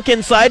get a look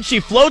inside.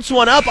 She floats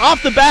one up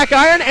off the back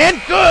iron,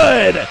 and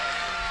good!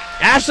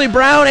 Ashley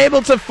Brown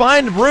able to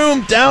find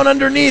room down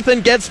underneath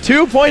and gets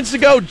 2 points to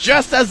go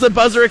just as the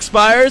buzzer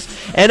expires.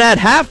 And at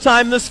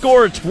halftime, the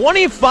score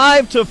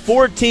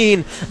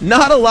 25-14.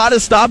 Not a lot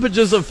of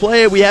stoppages of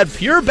play. We had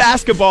pure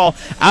basketball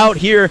out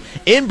here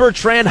in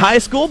Bertrand High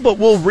School, but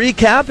we'll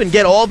recap and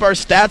get all of our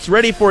stats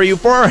ready for you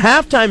for our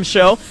halftime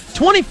show.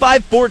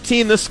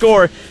 25-14 the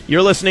score.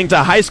 You're listening to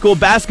high school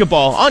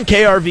basketball on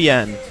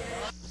KRVN.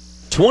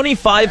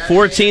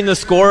 25-14 the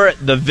score.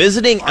 The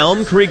visiting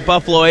Elm Creek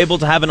Buffalo able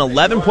to have an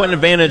 11-point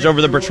advantage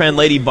over the Bertrand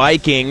Lady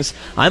Vikings.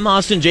 I'm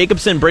Austin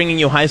Jacobson, bringing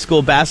you high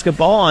school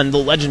basketball on the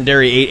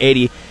legendary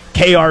 880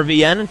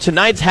 KRVN.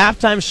 Tonight's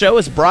halftime show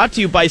is brought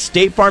to you by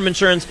State Farm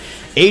Insurance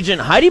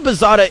agent Heidi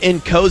Bazada in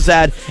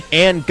Cozad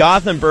and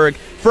Gothenburg.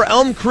 For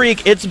Elm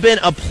Creek, it's been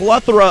a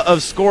plethora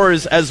of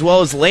scores, as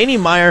well as Lainey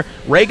Meyer,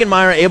 Reagan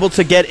Meyer able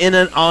to get in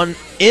on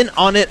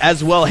it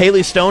as well.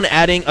 Haley Stone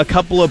adding a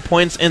couple of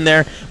points in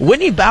there.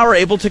 Whitney Bauer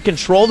able to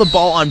control the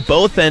ball on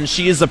both ends.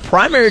 She is the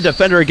primary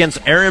defender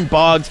against Aaron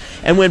Boggs,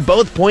 and when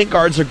both point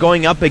guards are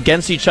going up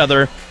against each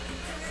other,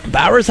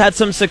 Bowers had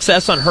some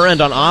success on her end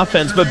on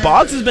offense, but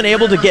Boggs has been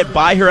able to get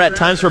by her at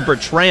times for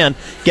Bertrand,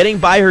 getting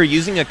by her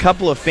using a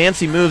couple of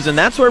fancy moves, and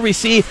that's where we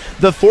see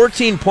the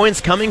 14 points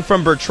coming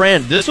from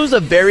Bertrand. This was a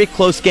very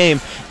close game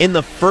in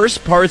the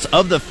first parts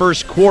of the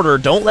first quarter.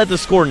 Don't let the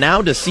score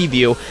now deceive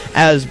you,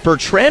 as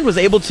Bertrand was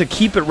able to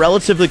keep it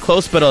relatively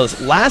close, but a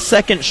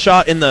last-second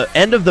shot in the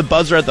end of the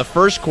buzzer at the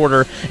first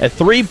quarter, a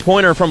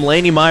three-pointer from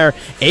Lainey Meyer,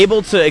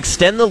 able to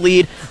extend the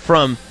lead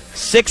from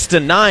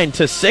 6-9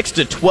 to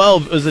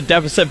 6-12 was a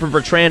deficit for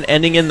Bertrand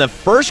ending in the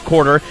first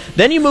quarter.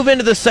 Then you move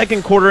into the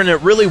second quarter, and it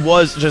really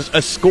was just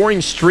a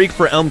scoring streak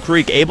for Elm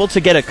Creek, able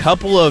to get a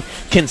couple of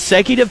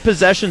consecutive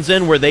possessions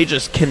in where they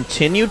just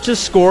continued to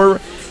score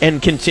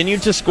and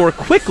continued to score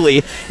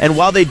quickly. And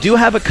while they do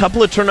have a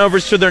couple of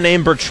turnovers to their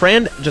name,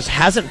 Bertrand just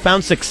hasn't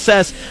found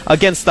success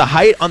against the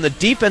height on the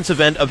defensive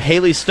end of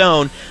Haley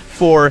Stone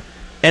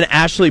and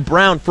Ashley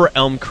Brown for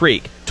Elm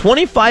Creek.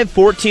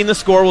 25-14 the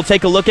score. We'll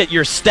take a look at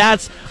your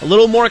stats a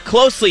little more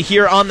closely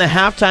here on the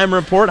halftime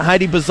report.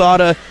 Heidi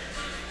Bazada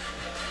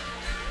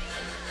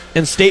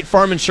and State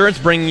Farm Insurance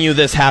bringing you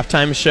this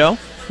halftime show.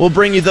 We'll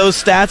bring you those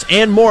stats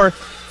and more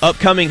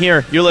upcoming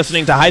here. You're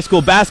listening to high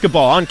school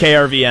basketball on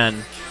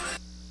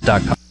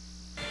KRVN.com.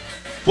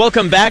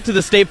 Welcome back to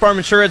the State Farm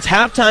Insurance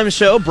halftime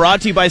show,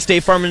 brought to you by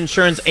State Farm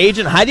Insurance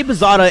agent Heidi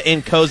Bazada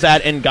in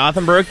Cozad and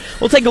Gothenburg.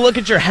 We'll take a look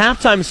at your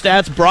halftime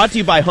stats, brought to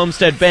you by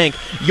Homestead Bank.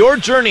 Your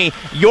journey,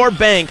 your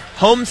bank,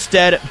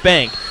 Homestead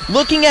Bank.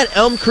 Looking at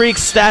Elm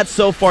Creek's stats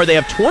so far, they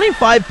have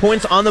 25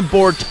 points on the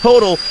board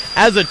total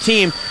as a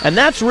team, and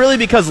that's really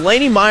because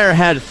Lainey Meyer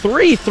had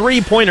 3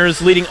 3-pointers,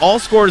 leading all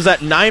scorers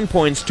at 9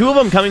 points, 2 of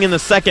them coming in the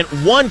second,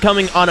 1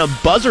 coming on a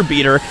buzzer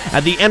beater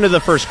at the end of the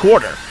first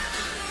quarter.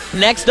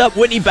 Next up,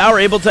 Whitney Bauer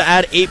able to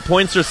add 8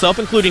 points herself,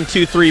 including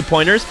 2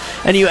 3-pointers.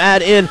 And you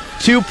add in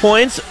 2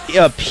 points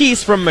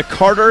apiece from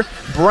McCarter,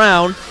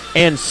 Brown,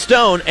 and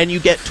Stone, and you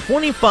get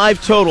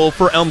 25 total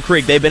for Elm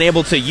Creek. They've been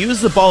able to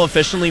use the ball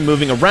efficiently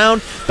moving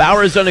around.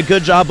 Bauer has done a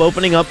good job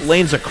opening up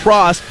lanes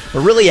across,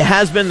 but really it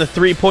has been the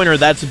 3-pointer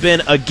that's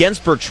been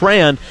against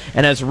Bertrand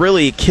and has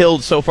really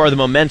killed so far the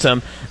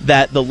momentum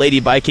that the Lady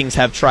Vikings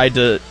have tried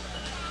to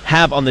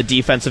have on the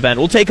defensive end.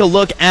 We'll take a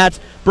look at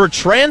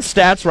Bertrand's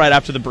stats right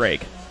after the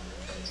break.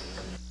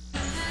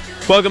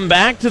 Welcome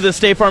back to the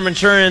State Farm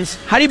Insurance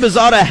Heidi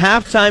Bazada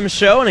halftime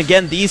show. And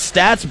again, these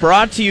stats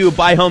brought to you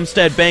by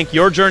Homestead Bank.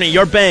 Your journey,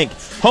 your bank,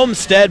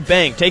 Homestead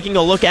Bank. Taking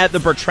a look at the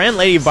Bertrand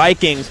Lady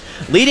Vikings.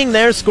 Leading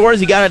their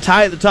scores, you got a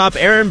tie at the top.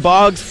 Erin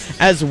Boggs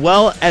as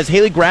well as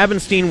Haley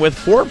Gravenstein with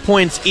 4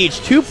 points each.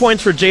 2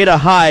 points for Jada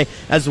High,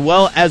 as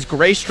well as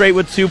Grace Strait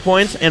with 2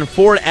 points, and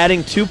Ford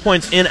adding 2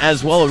 points in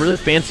as well. A really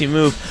fancy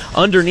move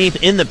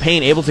underneath in the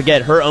paint, able to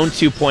get her own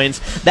 2 points.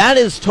 That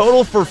is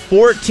total for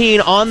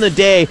 14 on the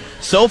day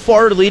so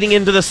far leading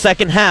into the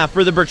second half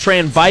for the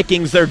Bertrand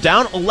Vikings. They're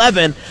down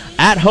 11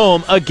 at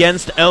home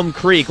against Elm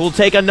Creek. We'll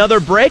take another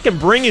break and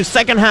bring you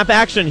second half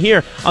action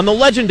here on the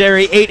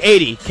legendary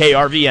 880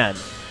 KRVN.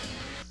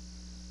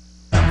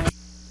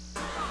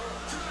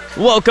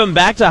 Welcome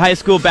back to high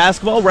school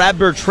basketball. We're at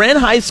Bertrand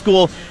High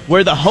School,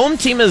 where the home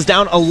team is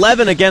down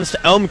 11 against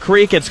Elm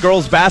Creek. It's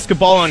girls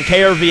basketball on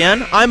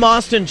KRVN. I'm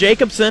Austin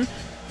Jacobson,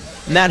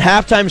 and that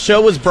halftime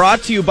show was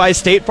brought to you by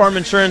State Farm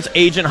Insurance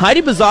agent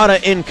Heidi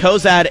Bazada in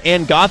Cozad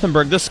and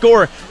Gothenburg. The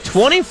score,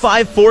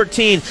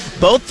 25-14.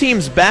 Both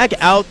teams back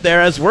out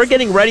there as we're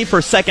getting ready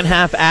for second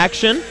half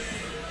action.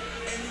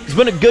 It's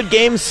been a good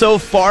game so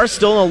far.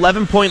 Still an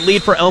 11-point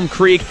lead for Elm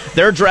Creek.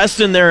 They're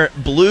dressed in their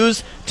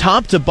blues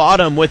top to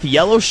bottom with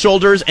yellow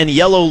shoulders and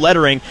yellow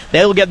lettering.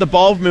 They'll get the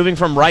ball moving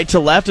from right to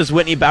left as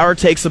Whitney Bauer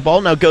takes the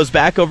ball. Now goes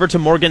back over to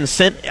Morgan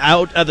Sint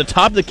out at the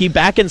top of the key,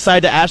 back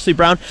inside to Ashley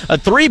Brown. A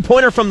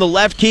 3-pointer from the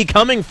left key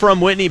coming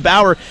from Whitney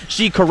Bauer.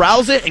 She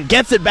corrals it and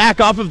gets it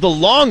back off of the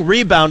long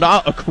rebound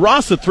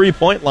across the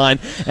 3-point line.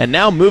 And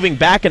now moving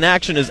back in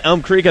action is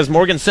Elm Creek as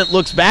Morgan Sint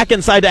looks back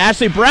inside to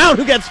Ashley Brown,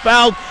 who gets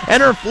fouled,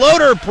 and her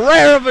floater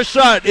prayer of a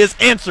shot is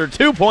answered.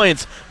 2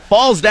 points.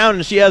 Falls down,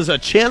 and she has a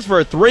chance for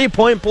a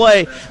 3-point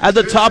play at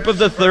the top of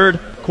the third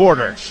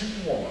quarter.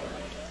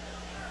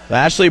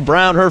 Ashley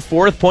Brown, her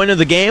 4th point of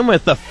the game,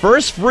 with the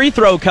first free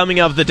throw coming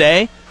of the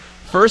day.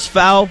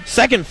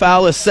 Second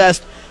foul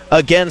assessed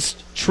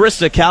against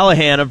Trista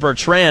Callahan of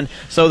Bertrand,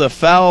 so the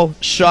foul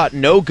shot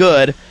no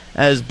good,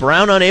 as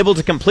Brown unable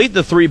to complete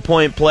the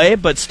 3-point play,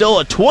 but still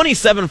a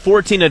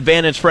 27-14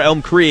 advantage for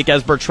Elm Creek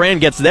as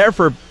Bertrand gets their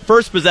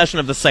first possession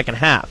of the second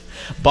half.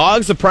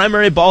 Boggs, the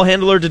primary ball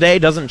handler today,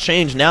 doesn't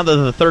change now that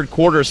the third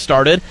quarter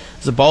started.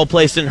 As the ball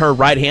placed in her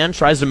right hand,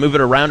 tries to move it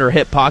around her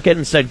hip pocket,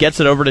 instead gets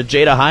it over to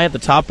Jada High at the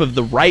top of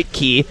the right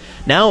key.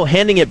 Now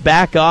handing it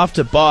back off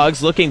to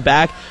Boggs, looking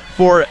back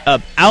for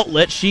an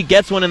outlet. She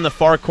gets one in the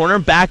far corner,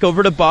 back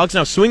over to Boggs,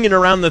 now swinging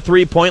around the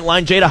 3-point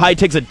line. Jada High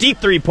takes a deep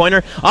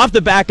 3-pointer off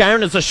the back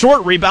iron. It's a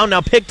short rebound,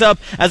 now picked up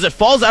as it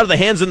falls out of the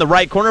hands in the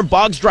right corner.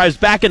 Boggs drives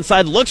back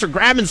inside, looks for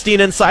Grabenstein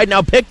inside,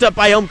 now picked up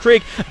by Elm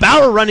Creek.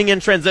 Bauer running in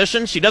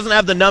transition. She doesn't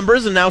have the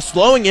numbers, and now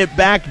slowing it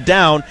back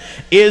down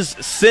is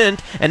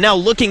Sint. And now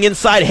looking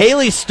inside,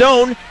 Haley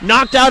Stone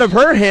knocked out of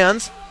her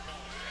hands.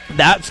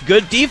 That's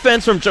good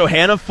defense from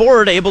Johanna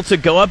Ford, able to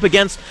go up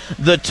against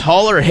the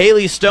taller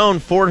Haley Stone.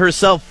 Ford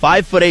herself,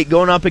 5'8",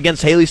 going up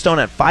against Haley Stone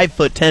at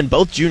 5'10".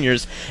 Both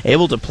juniors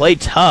able to play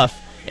tough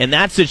in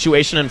that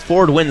situation, and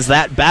Ford wins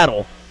that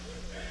battle.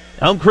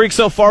 Elm Creek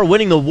so far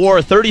winning the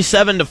war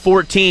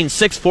 37-14,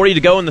 6:40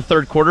 to go in the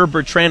third quarter.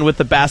 Bertrand with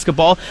the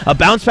basketball. A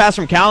bounce pass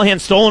from Callahan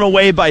stolen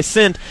away by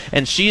Sint,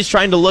 and she's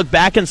trying to look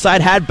back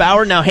inside. Had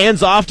Bauer, now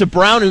hands off to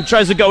Brown, who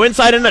tries to go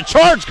inside, and a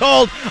charge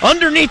called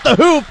underneath the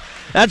hoop.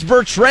 That's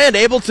Bertrand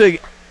able to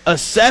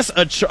assess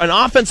an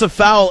offensive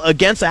foul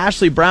against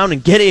Ashley Brown,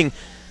 and getting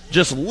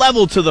just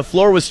leveled to the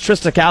floor was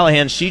Trista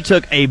Callahan. She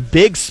took a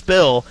big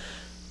spill,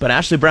 but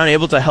Ashley Brown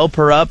able to help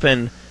her up,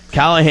 and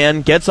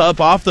Callahan gets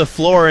up off the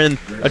floor, and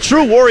a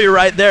true warrior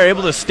right there,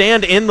 able to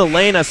stand in the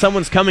lane as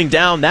someone's coming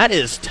down. That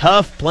is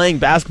tough playing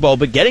basketball,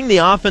 but getting the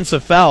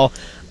offensive foul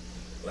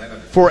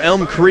for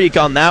Elm Creek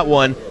on that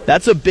one,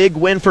 that's a big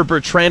win for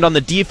Bertrand on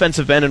the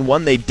defensive end, and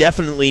one they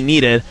definitely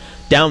needed,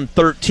 down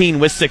 13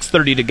 with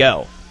 6:30 to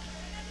go.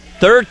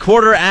 Third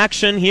quarter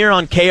action here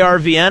on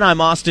KRVN. I'm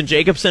Austin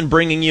Jacobson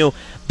bringing you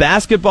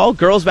basketball.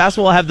 Girls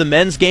basketball will have the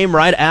men's game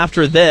right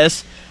after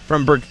this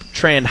from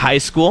Bertrand High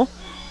School.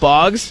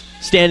 Boggs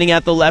standing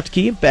at the left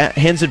key,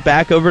 hands it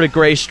back over to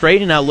Gray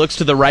Strait, and now looks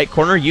to the right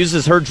corner,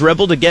 uses her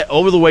dribble to get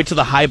over the way to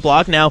the high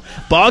block. Now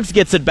Boggs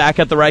gets it back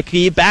at the right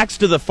key, backs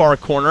to the far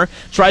corner,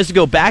 tries to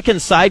go back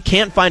inside,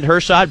 can't find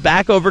her shot,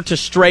 back over to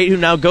Strait, who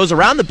now goes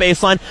around the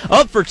baseline,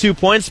 up for 2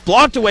 points,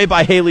 blocked away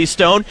by Haley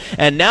Stone,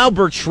 and now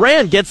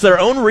Bertrand gets their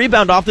own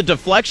rebound off the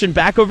deflection,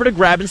 back over to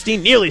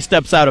Grabenstein, nearly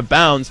steps out of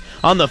bounds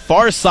on the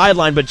far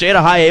sideline, but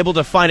Jada High able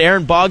to find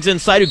Aaron Boggs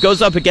inside, who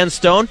goes up against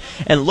Stone,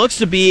 and looks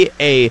to be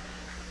a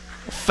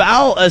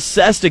foul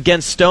assessed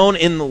against Stone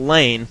in the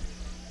lane.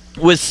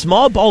 With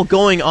small ball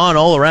going on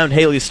all around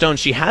Haley Stone,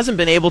 she hasn't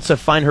been able to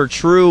find her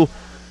true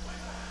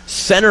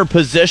center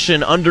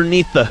position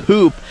underneath the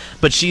hoop,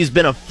 but she's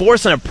been a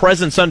force and a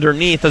presence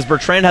underneath, as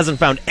Bertrand hasn't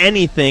found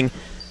anything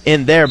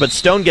in there. But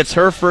Stone gets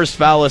her first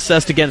foul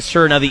assessed against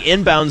her. Now the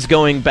inbounds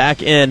going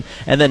back in,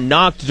 and then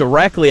knocked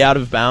directly out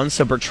of bounds,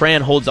 so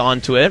Bertrand holds on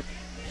to it.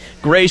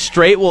 Gray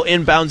Strait will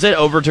inbounds it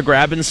over to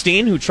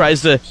Grabenstein, who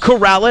tries to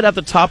corral it at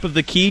the top of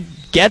the key,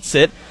 gets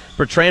it.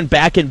 Bertrand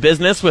back in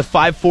business with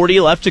 5:40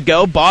 left to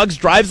go. Boggs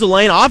drives the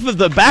lane off of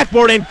the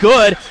backboard, and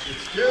good.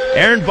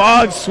 Aaron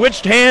Boggs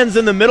switched hands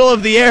in the middle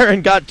of the air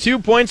and got 2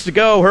 points to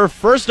go. Her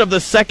first of the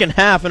second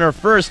half, and her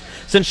first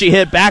since she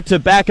hit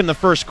back-to-back in the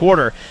first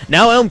quarter.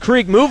 Now Elm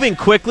Creek moving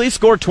quickly,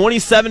 scored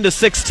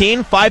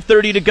 27-16,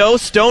 5:30 to go.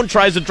 Stone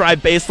tries to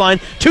drive baseline,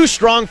 too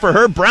strong for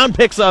her. Brown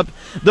picks up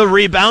the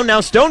rebound.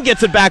 Now Stone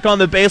gets it back on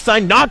the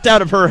baseline, knocked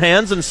out of her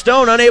hands, and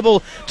Stone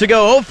unable to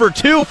go 0 for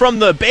 2 from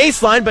the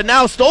baseline, but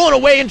now stolen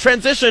away in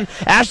transition.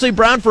 Ashley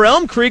Brown for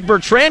Elm Creek.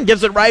 Bertrand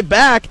gives it right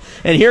back,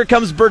 and here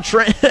comes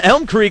Bertrand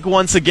Elm Creek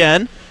once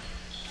again.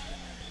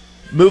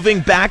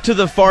 Moving back to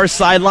the far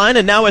sideline,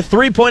 and now a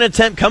three-point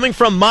attempt coming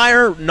from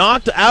Meyer,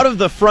 knocked out of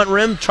the front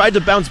rim, tried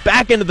to bounce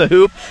back into the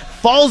hoop,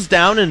 falls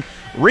down, and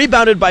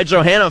rebounded by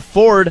Johanna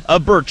Ford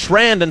of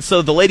Bertrand, and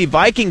so the Lady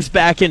Vikings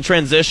back in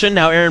transition.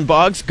 Now Aaron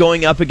Boggs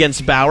going up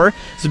against Bauer.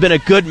 This has been a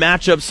good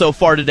matchup so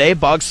far today.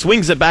 Boggs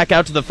swings it back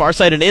out to the far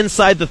side, and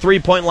inside the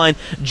three-point line,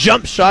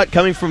 jump shot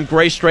coming from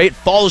Gray Strait,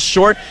 falls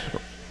short,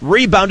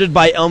 rebounded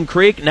by Elm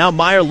Creek. Now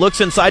Meyer looks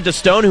inside to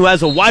Stone, who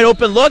has a wide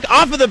open look,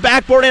 off of the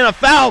backboard, and a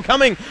foul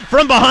coming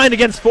from behind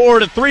against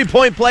Ford. A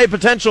three-point play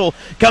potential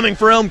coming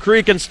for Elm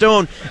Creek, and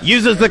Stone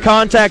uses the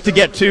contact to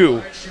get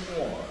 2.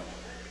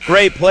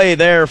 Great play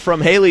there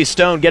from Haley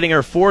Stone, getting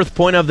her 4th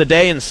point of the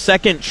day and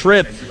 2nd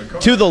trip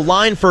to the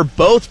line for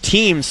both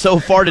teams so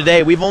far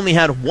today. We've only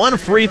had 1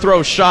 free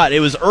throw shot. It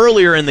was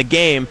earlier in the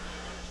game.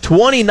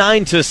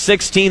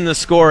 29-16 the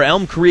score.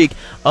 Elm Creek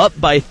up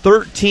by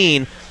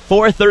 13.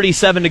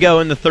 4:37 to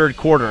go in the third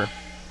quarter.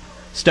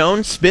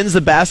 Stone spins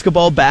the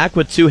basketball back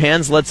with 2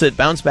 hands, lets it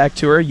bounce back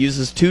to her,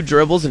 uses 2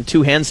 dribbles and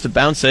 2 hands to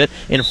bounce it.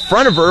 In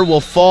front of her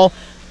will fall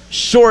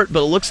short,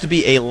 but it looks to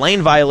be a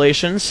lane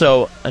violation,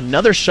 so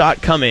another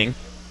shot coming.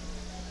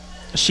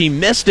 She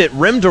missed it,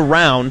 rimmed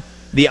around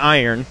the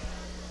iron.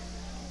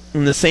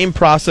 And the same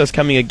process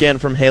coming again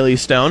from Haley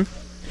Stone.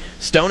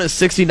 Stone is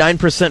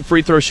 69%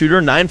 free throw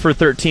shooter, 9 for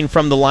 13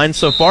 from the line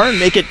so far, and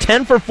make it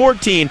 10 for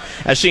 14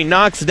 as she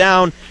knocks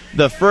down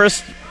the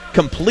first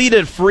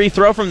completed free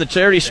throw from the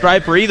charity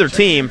stripe for either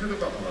team,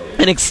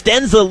 and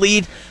extends the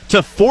lead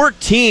to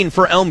 14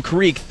 for Elm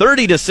Creek.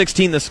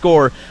 30-16 the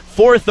score,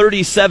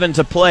 4:37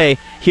 to play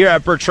here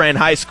at Bertrand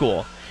High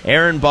School.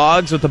 Aaron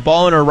Boggs with the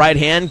ball in her right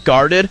hand,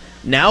 guarded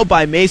now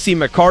by Macy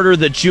McCarter,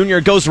 the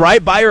junior, goes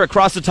right by her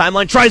across the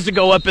timeline, tries to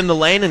go up in the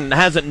lane and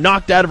has it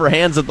knocked out of her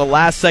hands at the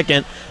last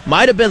second.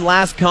 Might have been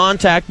last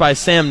contact by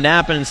Sam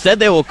Knapp, and instead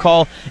they will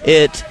call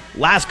it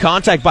last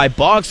contact by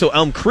Boggs, so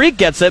Elm Creek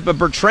gets it, but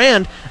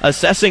Bertrand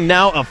assessing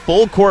now a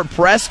full court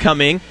press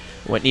coming.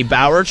 Whitney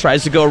Bauer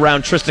tries to go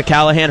around Trista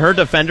Callahan, her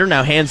defender,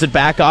 now hands it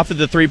back off of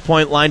the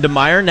three-point line to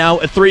Meyer. Now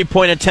a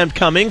three-point attempt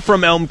coming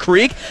from Elm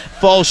Creek.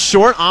 Falls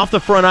short off the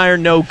front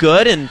iron, no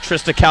good, and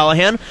Trista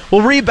Callahan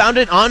will rebound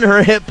it on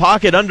her hip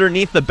pocket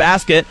underneath the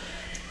basket.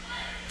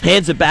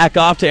 Hands it back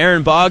off to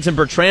Aaron Boggs, and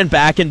Bertrand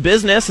back in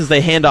business as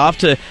they hand off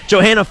to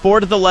Johanna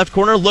Ford at the left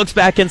corner. Looks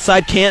back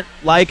inside, can't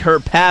like her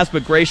pass,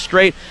 but Gray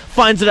Strait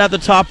finds it at the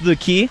top of the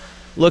key.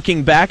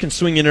 looking back and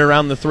swinging it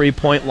around the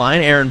three-point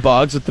line. Aaron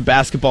Boggs with the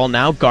basketball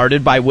now,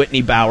 guarded by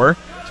Whitney Bauer.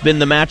 It's been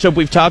the matchup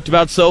we've talked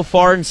about so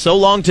far and so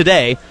long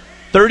today.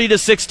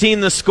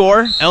 30-16 the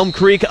score. Elm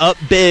Creek up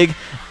big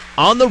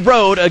on the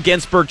road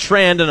against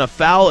Bertrand, and a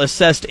foul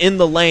assessed in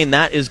the lane.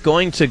 That is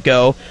going to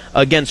go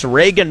against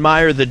Reagan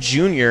Meyer, the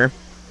junior.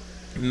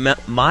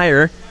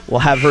 Meyer will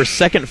have her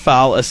second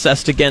foul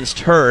assessed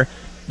against her.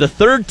 The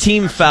third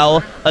team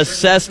foul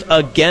assessed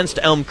against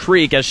Elm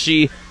Creek as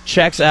she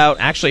checks out.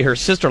 Actually, her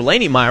sister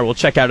Lainey Meyer will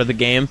check out of the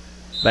game,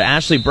 but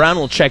Ashley Brown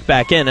will check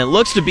back in. It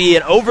looks to be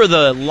an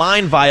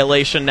over-the-line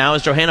violation now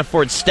as Johanna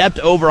Ford stepped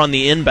over on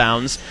the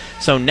inbounds.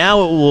 So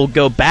now it will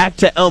go back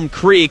to Elm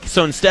Creek.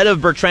 So instead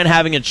of Bertrand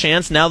having a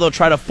chance, now they'll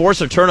try to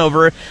force a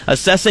turnover,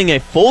 assessing a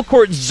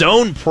full-court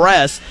zone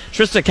press.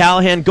 Trista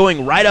Callahan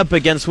going right up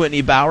against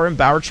Whitney Bauer, and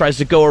Bauer tries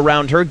to go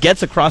around her,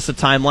 gets across the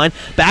timeline,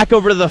 back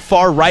over to the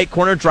far right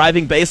corner,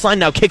 driving baseline,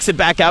 now kicks it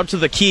back out to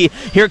the key.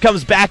 Here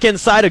comes back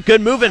inside, a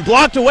good move, and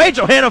blocked away.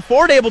 Johanna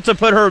Ford able to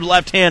put her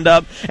left hand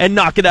up and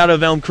knock it out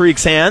of Elm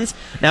Creek's hands.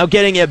 Now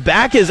getting it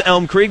back is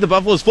Elm Creek. The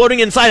Buffaloes floating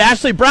inside.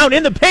 Ashley Brown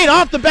in the paint,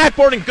 off the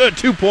backboard, and good.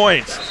 2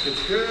 points.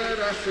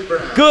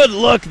 Good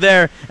look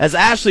there as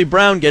Ashley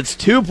Brown gets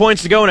 2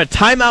 points to go and a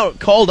timeout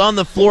called on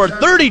the floor.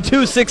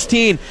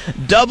 32-16.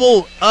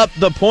 Double up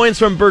the points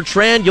from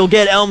Bertrand. You'll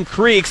get Elm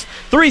Creek's.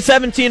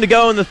 3:17 to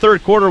go in the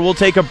third quarter. We'll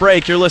take a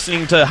break. You're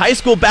listening to high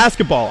school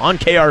basketball on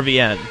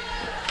KRVN.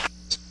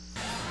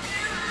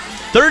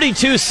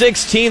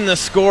 32-16 the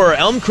score.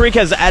 Elm Creek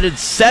has added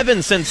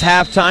 7 since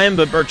halftime,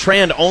 but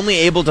Bertrand only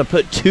able to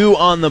put 2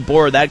 on the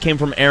board. That came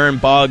from Aaron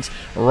Boggs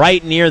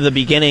right near the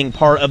beginning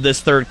part of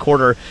this third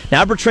quarter.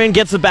 Now Bertrand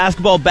gets the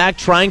basketball back,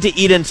 trying to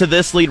eat into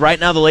this lead. Right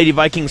now the Lady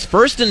Vikings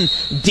first in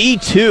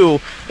D2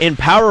 in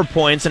power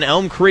points, and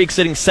Elm Creek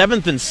sitting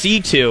 7th in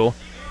C2.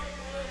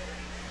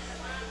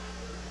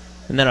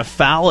 And then a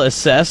foul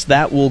assessed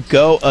that will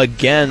go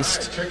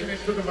against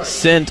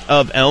Sint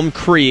of Elm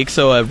Creek.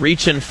 So a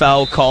reach-in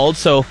foul called.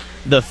 So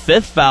the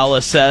 5th foul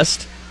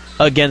assessed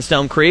against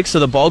Elm Creek. So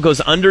the ball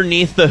goes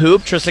underneath the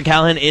hoop. Trista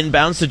Callahan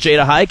inbounds to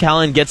Jada High.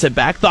 Callahan gets it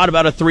back. Thought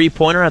about a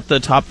three-pointer at the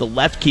top, the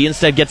left key.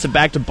 Instead gets it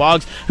back to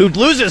Boggs, who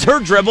loses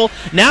her dribble.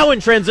 Now in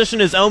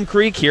transition is Elm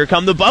Creek. Here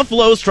come the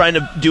Buffaloes trying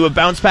to do a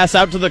bounce pass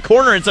out to the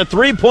corner. It's a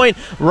three-point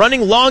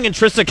running long, and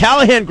Trista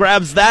Callahan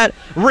grabs that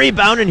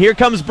rebound, and here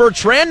comes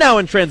Bertrand now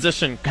in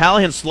transition.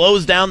 Callahan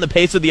slows down the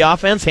pace of the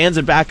offense, hands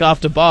it back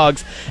off to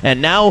Boggs,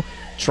 and now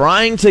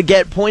trying to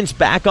get points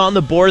back on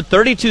the board.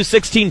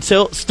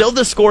 32-16 still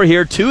the score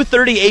here.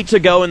 2:38 to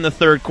go in the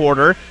third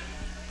quarter.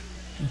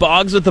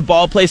 Boggs with the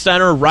ball placed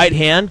on her right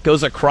hand.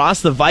 Goes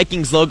across the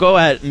Vikings logo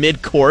at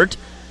midcourt.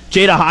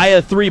 Jada High,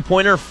 a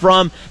three-pointer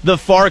from the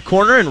far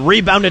corner, and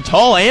rebounded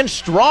tall and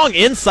strong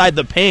inside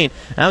the paint.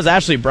 That was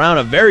Ashley Brown,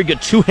 a very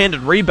good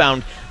two-handed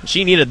rebound.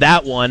 She needed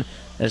that one.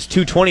 There's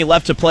 2:20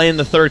 left to play in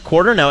the third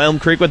quarter. Now Elm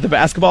Creek with the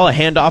basketball. A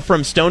handoff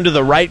from Stone to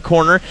the right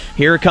corner.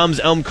 Here comes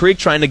Elm Creek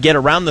trying to get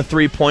around the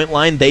three-point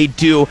line. They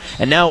do.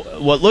 And now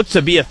what looks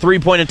to be a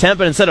three-point attempt,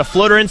 but instead a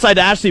floater inside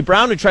to Ashley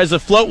Brown, who tries to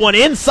float one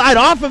inside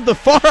off of the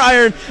far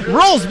iron.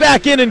 Rolls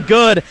back in and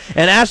good.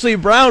 And Ashley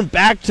Brown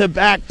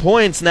back-to-back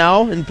points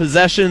now in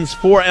possessions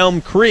for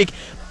Elm Creek.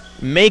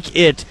 Make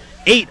it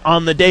 8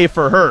 on the day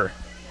for her.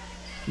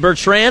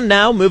 Bertrand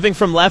now moving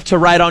from left to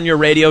right on your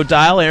radio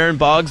dial. Aaron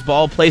Boggs,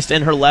 ball placed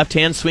in her left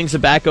hand, swings it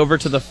back over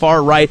to the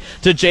far right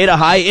to Jada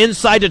High.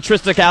 Inside to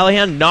Trista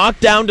Callahan, knocked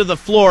down to the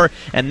floor,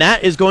 and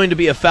that is going to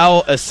be a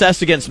foul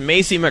assessed against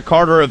Macy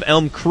McCarter of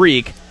Elm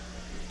Creek.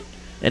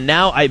 And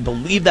now I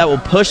believe that will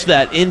push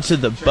that into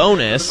the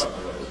bonus.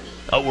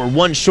 Oh, we're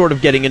one short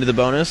of getting into the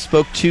bonus.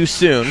 Spoke too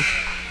soon.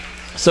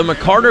 So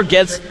McCarter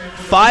gets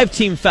 5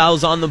 team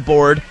fouls on the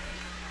board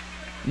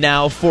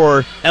now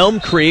for Elm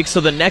Creek, so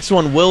the next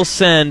one will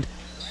send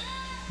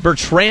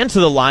Bertrand to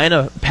the line.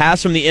 A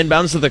pass from the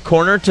inbounds to the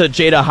corner to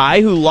Jada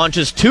High, who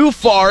launches too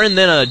far, and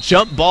then a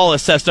jump ball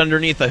assessed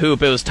underneath the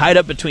hoop. It was tied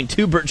up between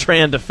 2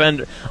 Bertrand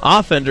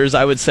offenders,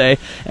 I would say,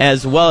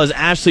 as well as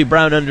Ashley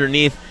Brown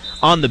underneath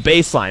on the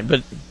baseline.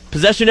 But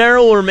possession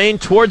arrow will remain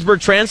towards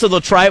Bertrand, so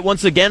they'll try it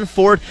once again.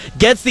 Ford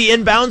gets the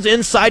inbounds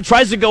inside,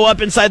 tries to go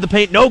up inside the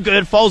paint, no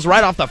good, falls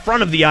right off the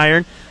front of the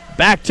iron.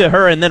 Back to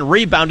her, and then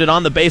rebounded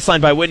on the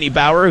baseline by Whitney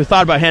Bauer, who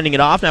thought about handing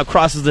it off. Now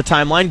crosses the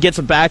timeline, gets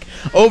it back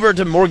over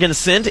to Morgan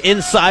Sint.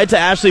 Inside to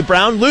Ashley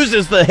Brown,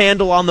 loses the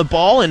handle on the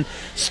ball, and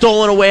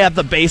stolen away at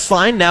the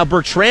baseline. Now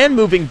Bertrand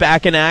moving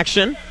back in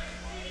action.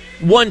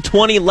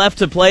 1:20 left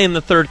to play in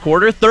the third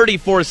quarter.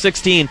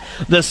 34-16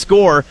 the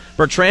score.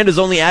 Bertrand has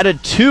only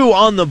added 2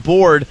 on the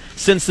board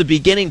since the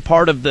beginning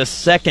part of the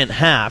second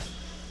half.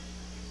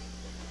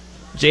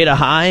 Jada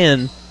High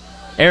and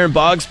Aaron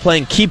Boggs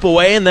playing keep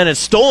away, and then it's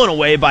stolen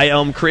away by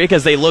Elm Creek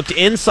as they looked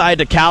inside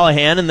to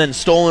Callahan, and then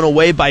stolen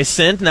away by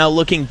Sint. Now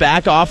looking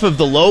back off of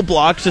the low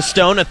block to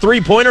Stone. A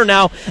three-pointer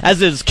now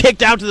as it's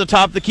kicked out to the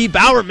top of the key.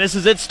 Bauer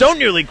misses it. Stone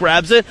nearly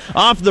grabs it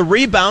off the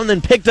rebound,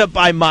 then picked up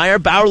by Meyer.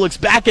 Bauer looks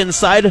back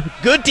inside.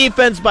 Good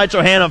defense by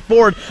Johanna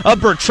Ford of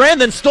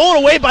Bertrand, then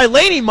stolen away by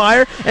Lainey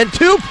Meyer, and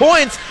 2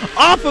 points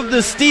off of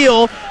the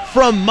steal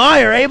from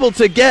Meyer, able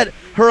to get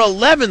her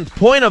 11th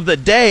point of the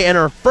day and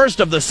her first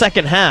of the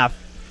second half.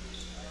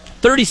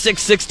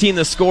 36-16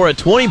 the score, a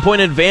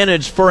 20-point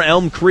advantage for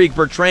Elm Creek.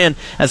 Bertrand,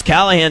 as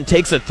Callahan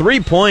takes a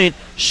 3-point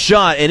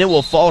shot, and it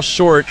will fall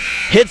short.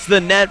 Hits the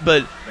net,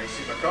 but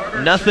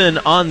nothing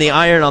on the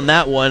iron on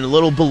that one, a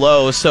little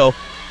below. So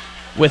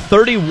with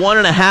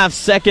 31.5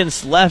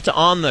 seconds left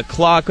on the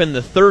clock in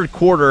the third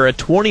quarter, a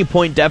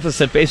 20-point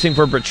deficit facing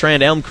for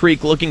Bertrand. Elm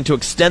Creek looking to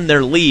extend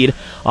their lead.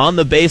 On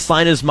the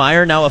baseline is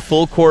Meyer, now a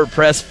full-court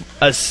press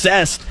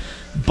assessed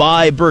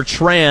by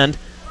Bertrand.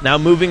 Now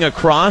moving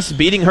across,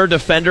 beating her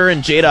defender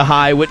in Jada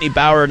High. Whitney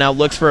Bauer now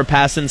looks for a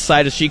pass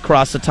inside as she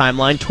crossed the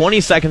timeline.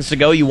 20 seconds to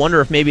go. You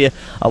wonder if maybe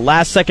a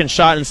last-second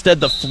shot. Instead,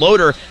 the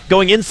floater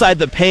going inside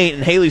the paint,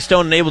 and Haley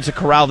Stone unable to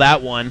corral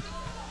that one.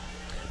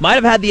 Might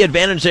have had the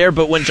advantage there,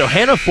 but when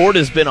Johanna Ford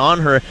has been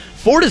on her,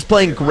 Ford is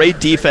playing great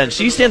defense.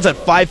 She stands at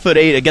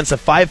 5'8" against a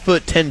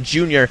 5'10"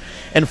 junior,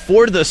 and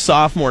Ford, the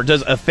sophomore,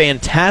 does a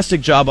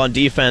fantastic job on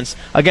defense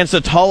against a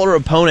taller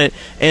opponent,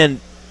 and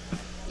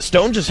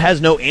Stone just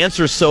has no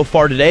answers so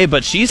far today,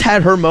 but she's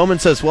had her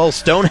moments as well.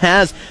 Stone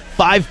has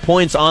 5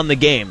 points on the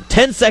game.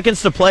 10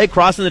 seconds to play.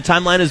 Crossing the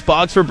timeline is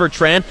Boggs for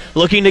Bertrand,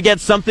 looking to get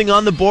something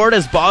on the board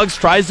as Boggs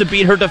tries to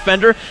beat her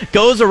defender,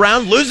 goes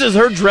around, loses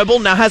her dribble,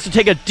 now has to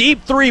take a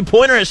deep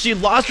three-pointer as she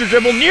lost her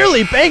dribble,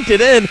 nearly banked it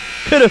in.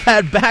 Could have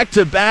had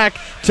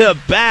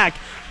back-to-back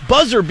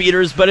buzzer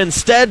beaters, but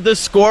instead the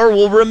score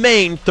will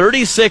remain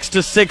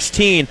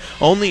 36-16.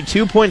 Only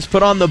 2 points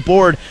put on the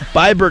board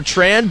by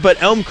Bertrand,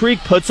 but Elm Creek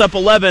puts up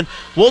 11.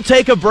 We'll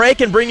take a break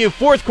and bring you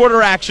fourth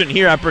quarter action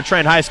here at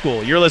Bertrand High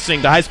School. You're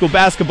listening to High School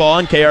Basketball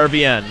on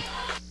KRVN.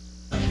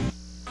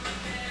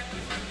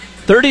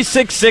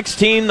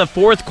 36-16, the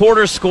fourth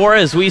quarter score.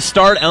 As we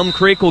start, Elm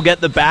Creek will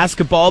get the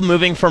basketball,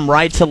 moving from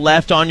right to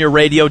left on your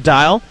radio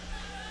dial.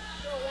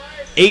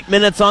 8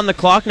 minutes on the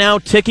clock now,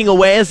 ticking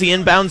away as the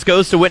inbounds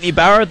goes to Whitney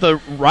Bauer at the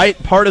right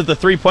part of the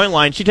three-point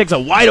line. She takes a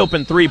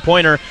wide-open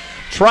three-pointer.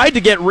 Tried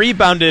to get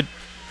rebounded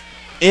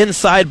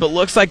inside, but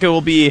looks like it will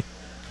be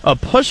a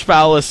push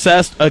foul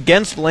assessed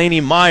against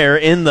Lainey Meyer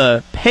in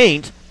the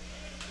paint.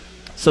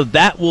 So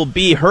that will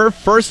be her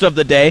first of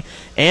the day,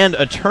 and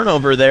a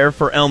turnover there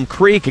for Elm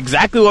Creek.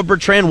 Exactly what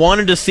Bertrand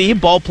wanted to see.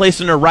 Ball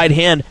placed in her right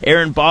hand.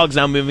 Aaron Boggs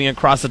now moving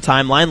across the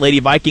timeline. Lady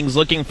Vikings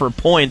looking for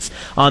points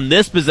on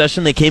this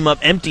possession. They came up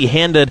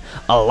empty-handed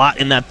a lot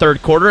in that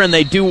third quarter, and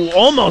they do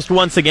almost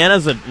once again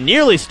as it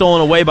nearly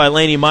stolen away by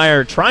Lainey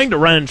Meyer, trying to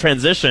run in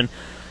transition.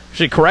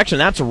 Actually, correction,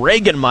 that's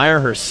Reagan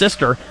Meyer, her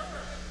sister.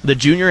 The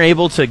junior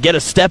able to get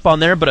a step on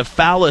there, but a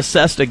foul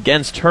assessed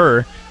against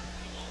her.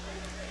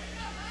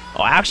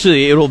 Oh,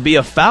 actually, it will be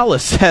a foul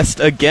assessed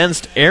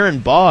against Aaron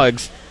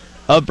Boggs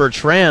of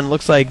Bertrand.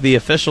 Looks like the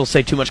officials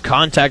say too much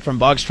contact from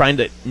Boggs, trying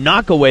to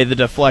knock away the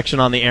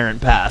deflection on the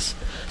errant pass.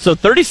 So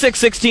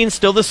 36-16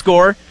 still the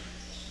score.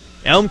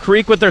 Elm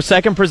Creek with their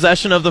second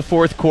possession of the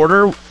fourth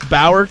quarter.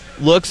 Bauer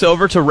looks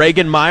over to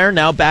Reagan Meyer,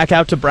 now back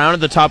out to Brown at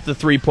the top of the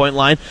three-point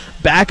line.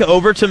 Back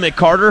over to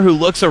McCarter, who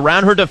looks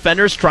around her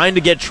defenders, trying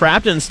to get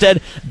trapped.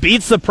 Instead,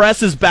 beats the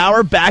press as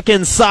Bauer back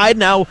inside.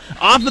 Now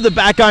off of the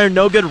back iron,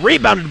 no good.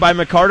 Rebounded by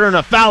McCarter, and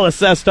a foul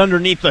assessed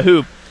underneath the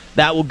hoop.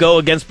 That will go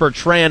against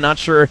Bertrand. Not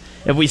sure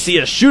if we see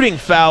a shooting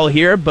foul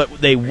here, but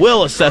they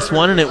will assess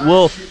one, and it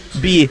will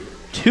be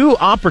 2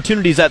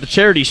 opportunities at the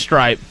charity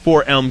stripe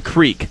for Elm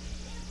Creek.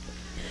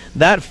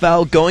 That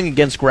foul going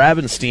against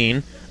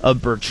Grabenstein of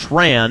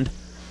Bertrand.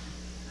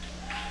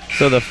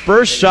 So the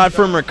first shot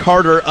from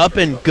McCarter up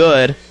and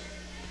good.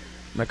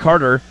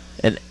 McCarter,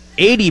 an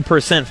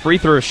 80% free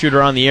throw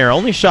shooter on the air.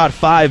 Only shot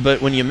 5,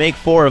 but when you make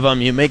 4 of them,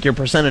 you make your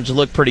percentage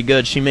look pretty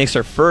good. She makes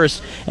her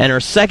first and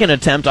her second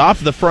attempt off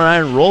the front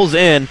iron, rolls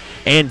in,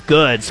 and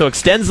good. So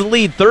extends the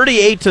lead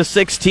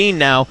 38-16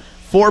 now.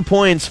 4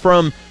 points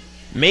from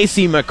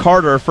Macy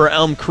McCarter for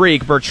Elm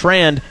Creek.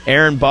 Bertrand,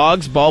 Aaron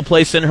Boggs, ball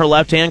placed in her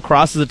left hand,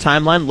 crosses the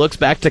timeline, looks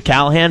back to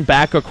Callahan,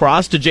 back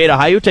across to Jada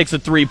Hayu, takes a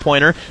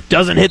three-pointer,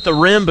 doesn't hit the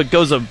rim, but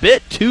goes a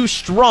bit too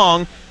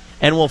strong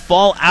and will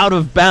fall out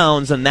of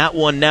bounds, and that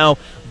one now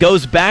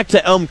goes back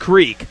to Elm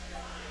Creek.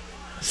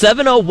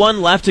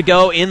 7:01 left to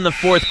go in the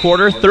fourth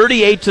quarter,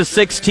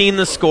 38-16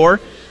 the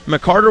score.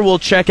 McCarter will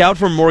check out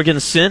for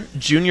Morgan Sint,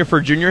 junior for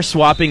junior,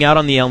 swapping out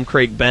on the Elm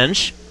Creek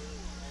bench.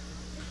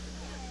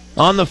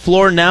 On the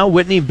floor now,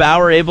 Whitney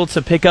Bauer able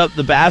to pick up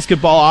the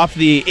basketball off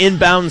the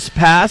inbounds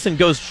pass and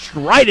goes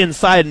right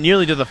inside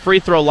nearly to the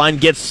free throw line,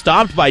 gets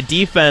stopped by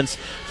defense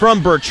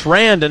from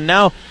Bertrand, and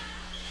now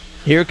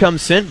here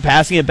comes Sint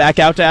passing it back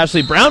out to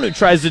Ashley Brown, who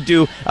tries to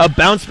do a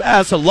bounce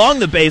pass along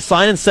the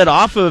baseline instead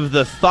off of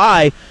the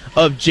thigh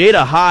of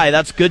Jada High.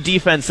 That's good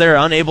defense there,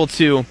 unable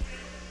to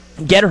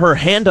get her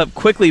hand up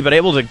quickly, but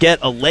able to get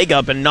a leg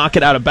up and knock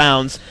it out of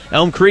bounds.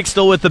 Elm Creek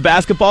still with the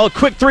basketball. A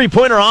quick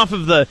three-pointer off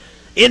of the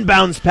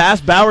Inbounds pass.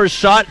 Bauer's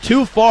shot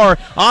too far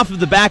off of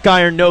the back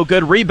iron. No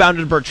good.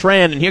 Rebounded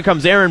Bertrand. And here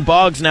comes Erin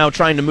Boggs now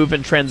trying to move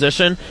in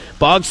transition.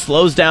 Boggs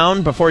slows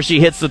down before she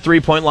hits the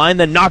three-point line.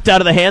 Then knocked out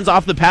of the hands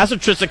off the pass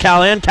of Trista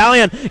Callahan.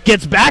 Callahan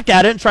gets back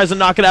at it and tries to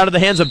knock it out of the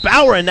hands of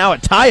Bauer. And now a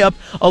tie-up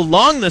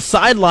along the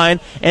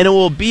sideline. And it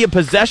will be a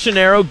possession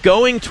arrow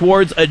going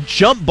towards a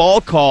jump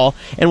ball call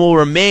and will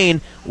remain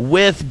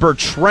with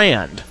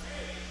Bertrand.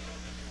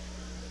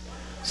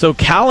 So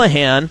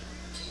Callahan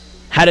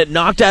had it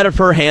knocked out of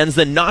her hands,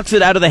 then knocks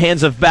it out of the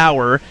hands of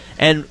Bauer,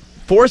 and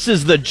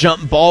forces the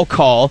jump ball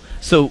call.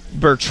 So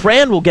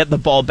Bertrand will get the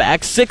ball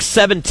back.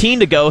 6:17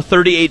 to go,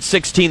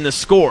 38-16 the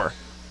score.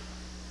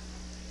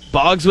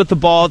 Boggs with the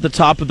ball at the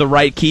top of the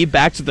right key,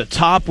 back to the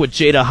top with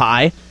Jada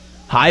High.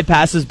 High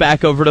passes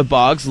back over to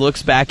Boggs,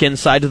 looks back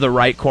inside to the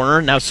right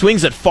corner, now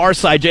swings it far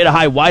side. Jada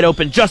High wide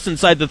open just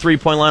inside the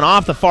three-point line,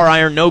 off the far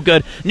iron, no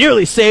good.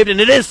 Nearly saved, and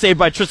it is saved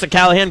by Trista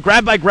Callahan.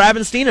 Grabbed by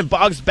Gravenstein, and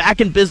Boggs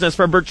back in business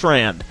for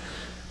Bertrand.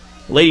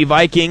 Lady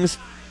Vikings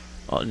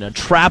on a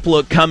trap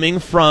look coming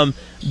from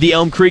the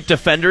Elm Creek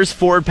defenders.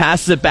 Ford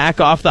passes it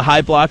back off the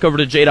high block over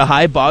to Jada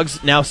High.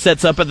 Boggs now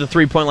sets up at the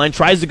three-point line,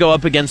 tries to go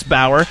up against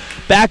Bauer.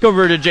 Back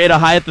over to Jada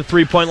High at the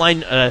three-point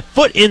line.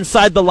 Foot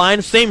inside the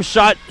line. Same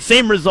shot,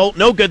 same result.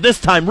 No good this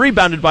time.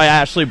 Rebounded by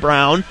Ashley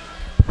Brown.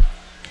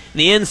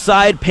 The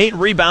inside paint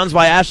rebounds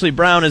by Ashley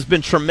Brown has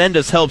been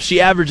tremendous help.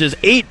 She averages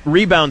 8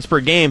 rebounds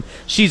per game.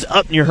 She's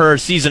up near her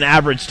season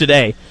average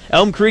today.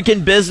 Elm Creek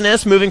in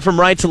business, moving from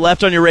right to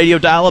left on your radio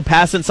dial. A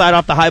pass inside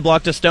off the high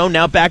block to Stone.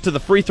 Now back to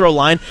the free throw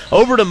line.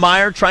 Over to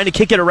Meyer, trying to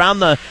kick it around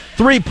the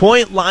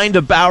three-point line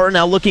to Bauer.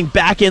 Now looking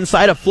back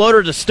inside. A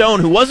floater to Stone,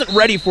 who wasn't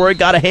ready for it,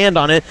 got a hand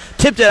on it,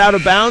 tipped it out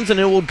of bounds, and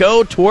it will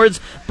go towards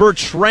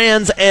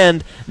Bertrand's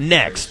end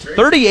next.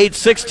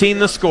 38-16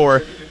 the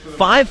score.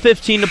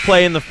 5:15 to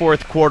play in the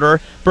fourth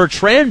quarter.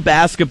 Bertrand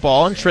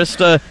basketball, and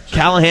Trista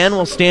Callahan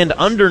will stand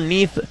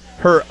underneath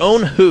her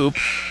own hoop.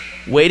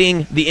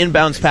 Waiting, the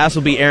inbounds pass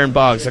will be Erin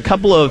Boggs. A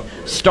couple of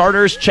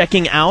starters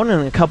checking out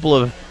and a couple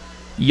of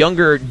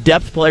younger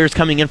depth players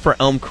coming in for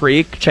Elm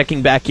Creek.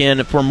 Checking back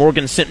in for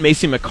Morgan St.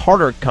 Macy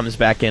McCarter comes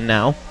back in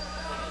now.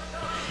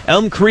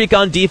 Elm Creek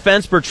on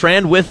defense.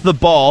 Bertrand with the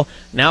ball.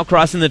 Now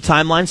crossing the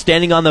timeline,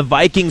 standing on the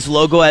Vikings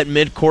logo at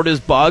midcourt is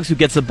Boggs, who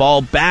gets the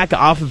ball back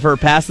off of her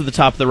pass at the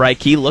top of the right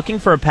key. Looking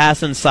for a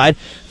pass inside.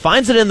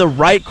 Finds it in the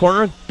right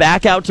corner.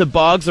 Back out to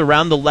Boggs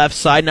around the left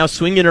side. Now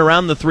swinging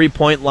around the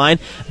three-point line.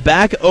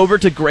 Back over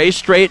to Gray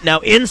Strait.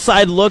 Now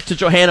inside look to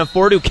Johanna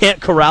Ford, who can't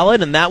corral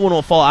it, and that one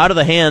will fall out of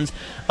the hands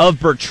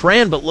of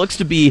Bertrand, but looks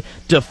to be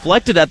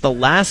deflected at the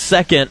last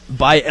second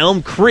by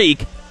Elm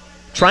Creek.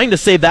 Trying to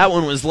save that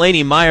one was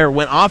Lainey Meyer.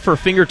 Went off her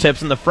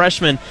fingertips, and the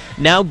freshman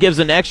now gives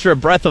an extra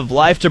breath of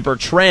life to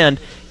Bertrand.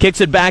 Kicks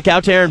it back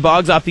out to Erin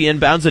Boggs off the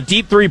inbounds. A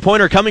deep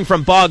three-pointer coming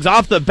from Boggs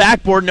off the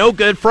backboard. No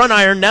good. Front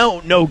iron,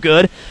 no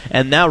good.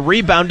 And now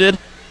rebounded.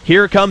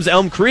 Here comes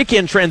Elm Creek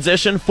in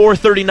transition.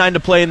 4:39 to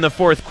play in the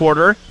fourth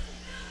quarter.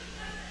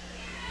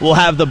 We'll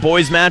have the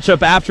boys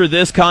matchup after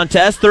this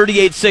contest.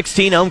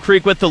 38-16, Elm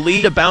Creek with the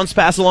lead. A bounce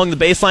pass along the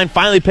baseline,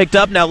 finally picked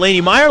up. Now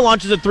Lainey Meyer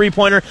launches a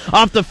three-pointer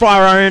off the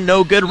far iron,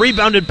 no good.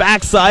 Rebounded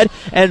backside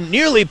and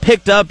nearly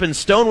picked up, and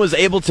Stone was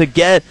able to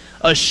get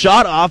a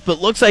shot off,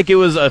 but looks like it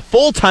was a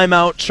full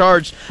timeout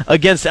charged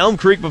against Elm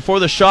Creek before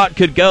the shot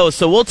could go.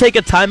 So we'll take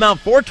a timeout.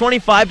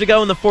 4:25 to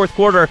go in the fourth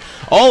quarter.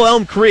 All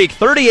Elm Creek,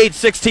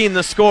 38-16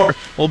 the score.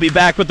 We'll be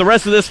back with the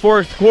rest of this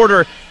fourth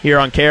quarter here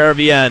on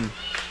KRVN.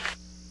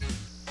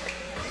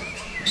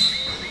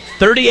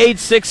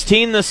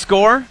 38-16 the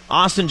score.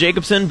 Austin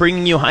Jacobson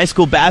bringing you high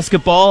school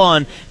basketball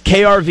on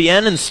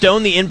KRVN, and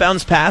Stone the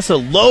inbounds pass, a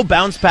low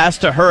bounce pass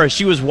to her.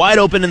 She was wide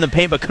open in the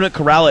paint but couldn't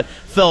corral it.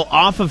 Fell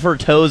off of her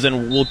toes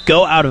and will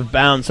go out of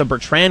bounds. So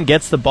Bertrand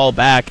gets the ball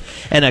back,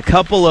 and a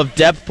couple of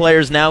depth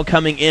players now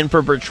coming in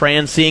for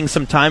Bertrand, seeing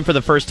some time for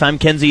the first time.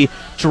 Kenzie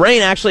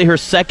Drain, actually her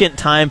second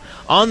time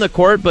on the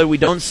court, but we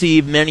don't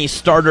see many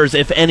starters,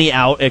 if any,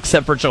 out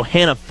except for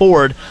Johanna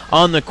Ford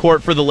on the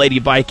court for the Lady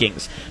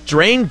Vikings.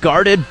 Drain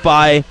guarded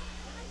by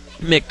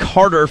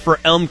McCarter for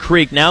Elm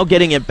Creek, now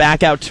getting it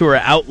back out to her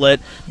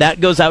outlet.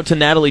 That goes out to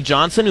Natalie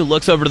Johnson, who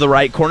looks over to the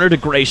right corner to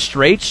Gray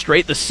Strait.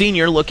 Strait, the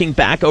senior, looking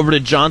back over to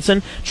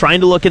Johnson, trying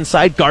to look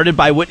inside, guarded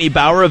by Whitney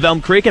Bauer of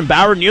Elm Creek, and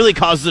Bauer nearly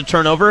causes a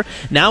turnover.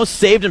 Now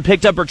saved and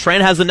picked up.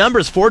 Bertrand has the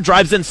numbers. Ford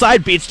drives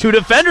inside, beats two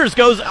defenders,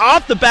 goes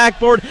off the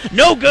backboard,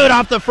 no good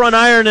off the front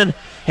iron, and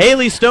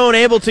Haley Stone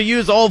able to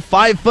use all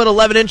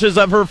 5'11"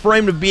 of her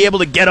frame to be able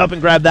to get up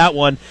and grab that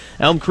one.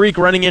 Elm Creek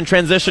running in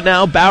transition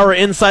now. Bauer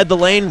inside the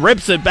lane,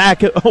 rips it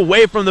back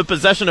away from the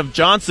possession of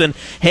Johnson,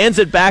 hands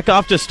it back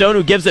off to Stone,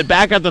 who gives it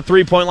back at the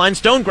three-point line.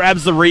 Stone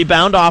grabs the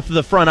rebound off of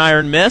the front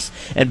iron miss,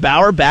 and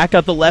Bauer back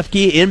at the left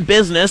key in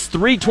business.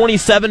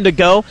 3:27 to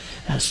go.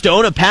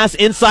 Stone, a pass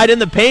inside in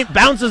the paint,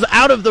 bounces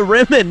out of the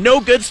rim, and no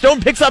good.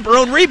 Stone picks up her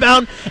own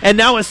rebound, and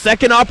now a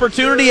second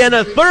opportunity and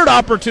a third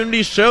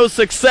opportunity shows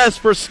success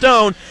for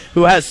Stone,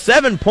 who has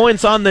 7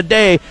 points on the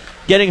day,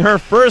 getting her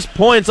first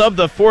points of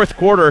the fourth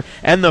quarter,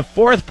 and the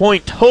fourth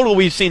point total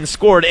we've seen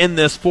scored in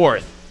this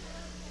fourth.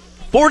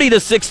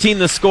 40-16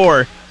 the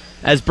score.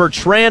 As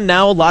Bertrand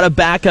now, a lot of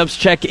backups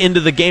check into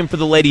the game for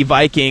the Lady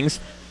Vikings.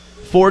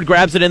 Ford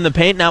grabs it in the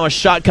paint. Now a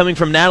shot coming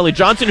from Natalie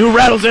Johnson, who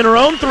rattles in her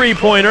own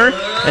three-pointer.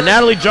 And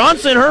Natalie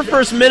Johnson, her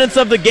first minutes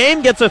of the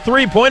game, gets a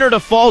three-pointer to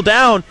fall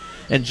down.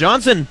 And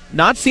Johnson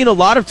not seen a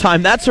lot of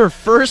time. That's her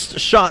first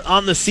shot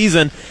on the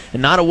season,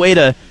 and not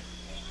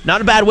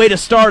a bad way to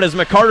start, as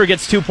McCarter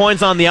gets 2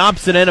 points on the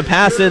opposite end. A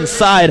pass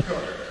inside.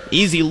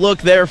 Easy look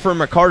there for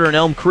McCarter, and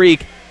Elm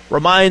Creek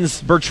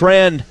reminds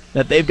Bertrand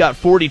that they've got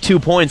 42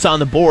 points on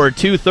the board.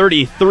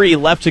 2:33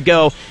 left to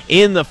go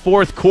in the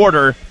fourth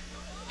quarter.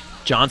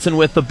 Johnson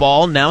with the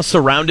ball, now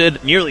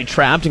surrounded, nearly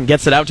trapped, and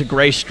gets it out to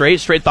Gray Straight.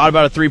 Straight thought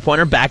about a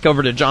three-pointer, back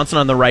over to Johnson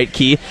on the right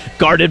key.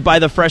 Guarded by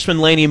the freshman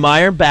Lainey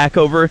Meyer, back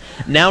over.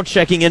 Now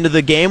checking into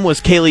the game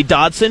was Kaylee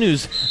Dodson,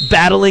 who's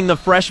battling the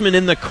freshman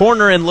in the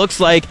corner, and looks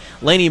like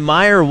Lainey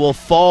Meyer will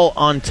fall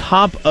on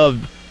top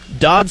of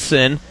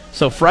Dodson.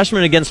 So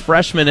freshman against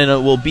freshman, and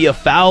it will be a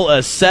foul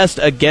assessed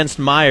against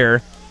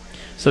Meyer.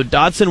 So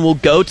Dodson will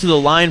go to the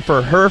line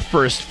for her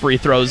first free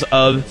throws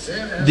of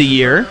the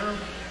year.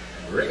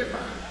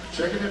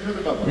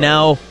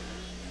 Now,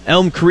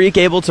 Elm Creek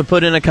able to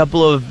put in a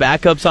couple of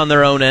backups on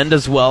their own end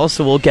as well,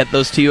 so we'll get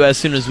those to you as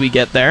soon as we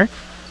get there.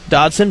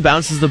 Dodson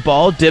bounces the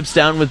ball, dips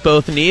down with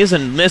both knees,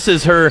 and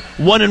misses her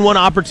one-and-one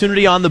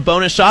opportunity on the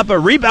bonus shot, but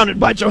rebounded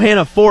by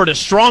Johanna Ford. A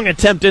strong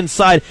attempt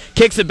inside,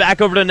 kicks it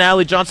back over to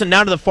Natalie Johnson,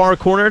 now to the far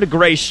corner to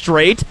Gray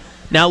Straight.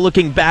 Now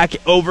looking back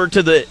over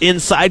to the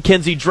inside,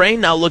 Kenzie Drain.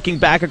 Now looking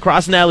back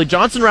across Natalie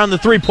Johnson around the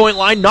three-point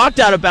line,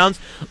 knocked out of bounds.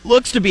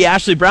 Looks to be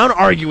Ashley Brown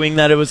arguing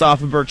that it was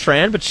off of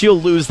Bertrand, but she'll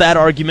lose that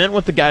argument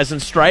with the guys in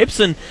stripes,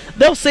 and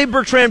they'll say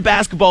Bertrand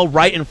basketball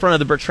right in front of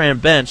the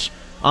Bertrand bench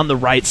on the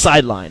right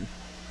sideline.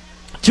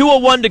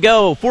 2:01 to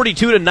go,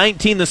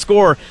 42-19 the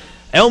score.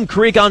 Elm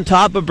Creek on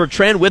top of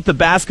Bertrand with the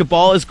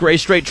basketball as Gray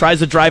Straight tries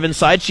to drive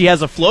inside. She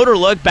has a floater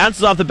look,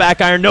 bounces off the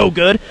back iron, no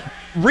good.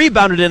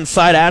 Rebounded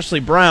inside, Ashley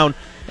Brown.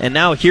 And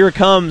now here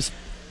comes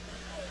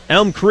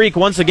Elm Creek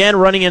once again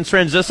running in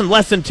transition.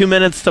 Less than 2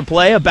 minutes to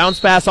play. A bounce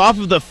pass off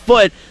of the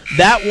foot.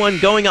 That one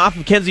going off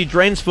of Kenzie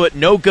Drain's foot.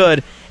 No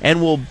good. And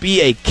will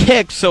be a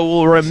kick. So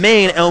will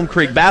remain Elm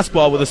Creek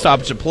basketball with a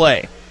stoppage of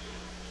play.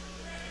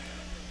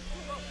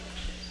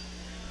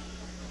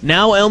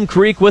 Now Elm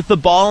Creek with the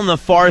ball on the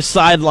far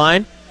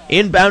sideline.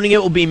 Inbounding it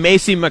will be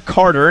Macy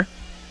McCarter.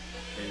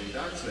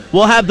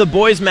 We'll have the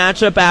boys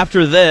matchup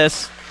after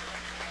this.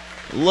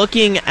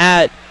 Looking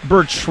at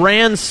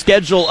Bertrand's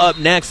schedule up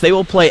next, they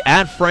will play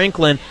at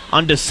Franklin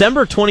on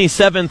December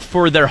 27th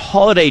for their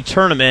holiday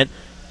tournament.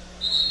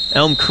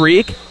 Elm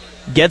Creek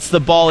gets the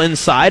ball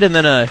inside, and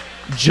then a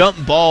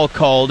jump ball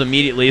called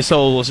immediately,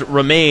 so it will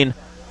remain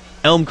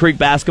Elm Creek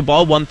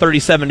basketball.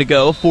 1:37 to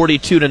go,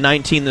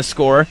 42-19 the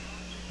score.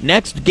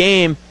 Next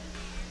game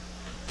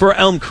for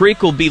Elm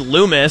Creek will be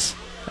Loomis.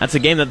 That's a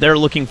game that they're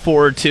looking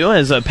forward to,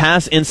 as a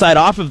pass inside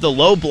off of the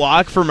low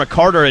block for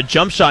McCarter. A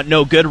jump shot,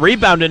 no good.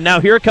 Rebounded. Now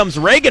here comes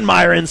Reagan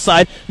Meyer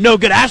inside. No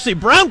good. Ashley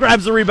Brown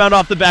grabs the rebound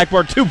off the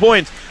backboard. 2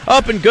 points.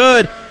 Up and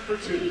good.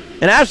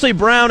 And Ashley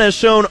Brown has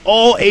shown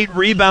all 8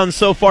 rebounds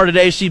so far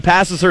today. She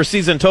passes her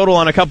season total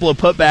on a couple of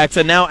putbacks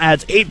and now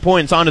adds 8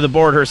 points onto the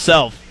board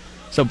herself.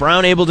 So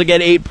Brown able to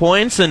get 8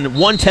 points, and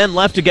 1:10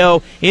 left to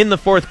go in the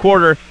fourth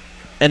quarter.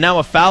 And now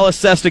a foul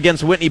assessed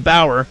against Whitney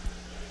Bauer.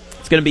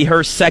 It's going to be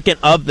her second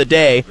of the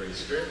day.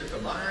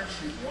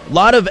 A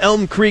lot of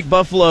Elm Creek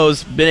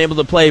Buffaloes been able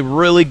to play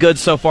really good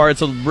so far.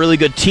 It's a really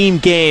good team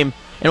game,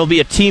 and it'll be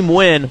a team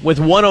win with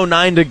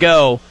 1:09 to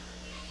go.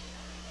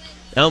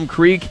 Elm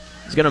Creek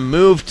is going to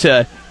move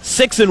to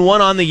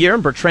 6-1 on the year,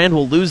 and Bertrand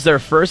will lose their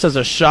first as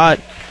a shot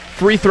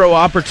free throw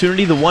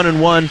opportunity. The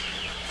 1-1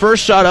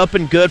 first shot up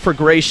and good for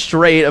Gray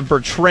Straight of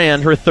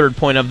Bertrand, her third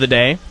point of the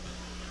day.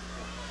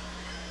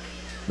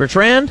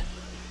 Bertrand,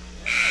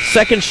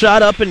 second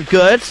shot up and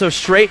good, so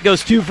Straight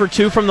goes 2 for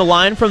 2 from the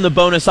line from the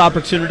bonus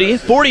opportunity.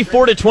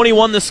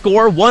 44-21 the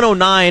score,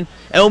 1:09.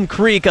 Elm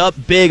Creek up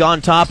big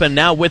on top, and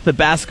now with the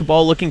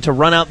basketball looking to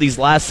run out these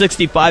last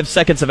 65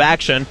 seconds of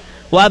action.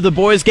 We'll have the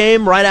boys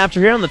game right after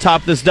here on the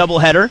top of this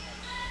doubleheader.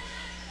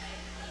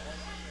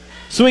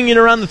 Swinging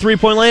around the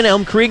three-point lane,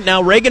 Elm Creek.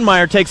 Now Reagan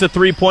Meyer takes a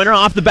three-pointer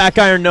off the back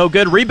iron, no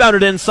good.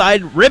 Rebounded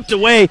inside, ripped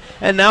away,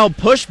 and now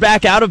pushed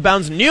back out of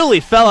bounds. Nearly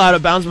fell out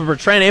of bounds, but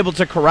Bertrand able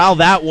to corral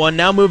that one.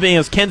 Now moving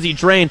is Kenzie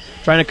Drain,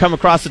 trying to come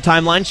across the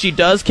timeline. She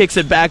does, kicks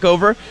it back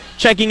over.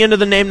 Checking into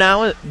the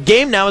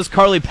game now is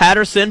Carly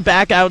Patterson,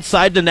 back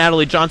outside to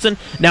Natalie Johnson.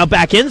 Now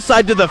back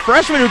inside to the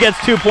freshman who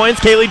gets 2 points.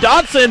 Kaylee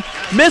Dodson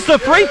missed a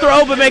free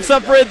throw, but makes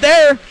up for it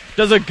there.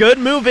 Does a good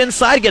move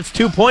inside, gets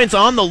 2 points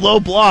on the low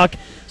block.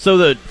 So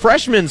the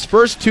freshman's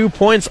first 2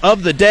 points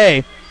of the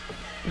day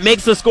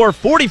makes the score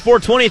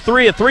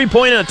 44-23, a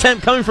three-point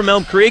attempt coming from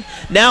Elm Creek.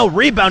 Now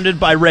rebounded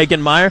by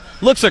Reagan Meyer.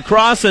 Looks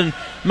across, and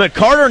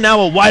McCarter now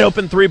a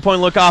wide-open three-point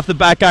look off the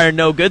back iron,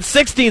 no good.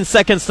 16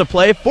 seconds to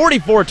play,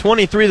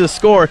 44-23 the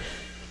score.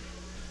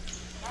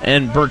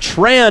 And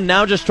Bertrand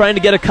now just trying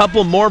to get a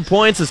couple more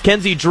points as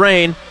Kenzie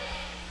Drain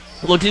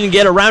Looking to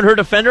get around her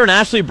defender, and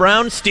Ashley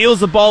Brown steals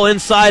the ball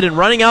inside and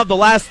running out the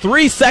last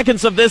 3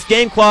 seconds of this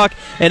game clock.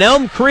 And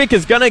Elm Creek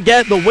is going to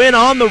get the win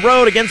on the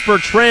road against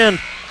Bertrand.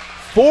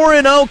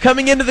 4-0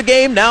 coming into the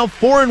game, now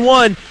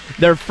 4-1.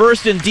 They're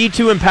first in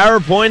D2 in power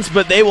points,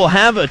 but they will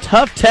have a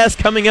tough test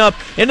coming up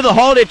into the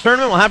holiday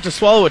tournament. Will have to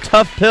swallow a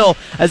tough pill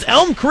as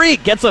Elm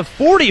Creek gets a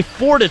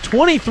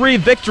 44-23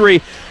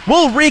 victory.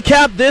 We'll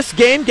recap this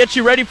game, get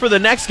you ready for the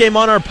next game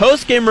on our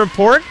post-game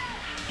report.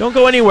 Don't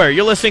go anywhere.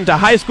 You're listening to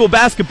high school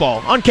basketball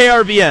on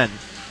KRVN.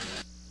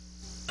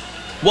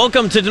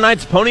 Welcome to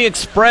tonight's Pony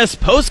Express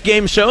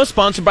post-game show,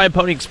 sponsored by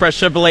Pony Express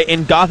Chevrolet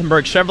in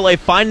Gothenburg. Chevrolet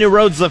find new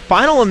roads. The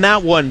final in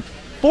that one,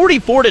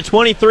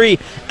 44-23.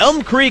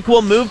 Elm Creek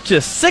will move to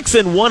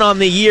 6-1 on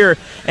the year,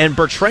 and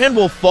Bertrand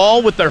will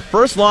fall with their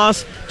first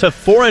loss to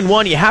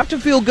 4-1. You have to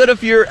feel good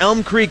if you're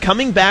Elm Creek,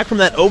 coming back from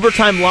that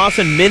overtime loss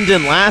in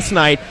Minden last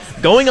night,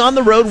 going on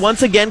the road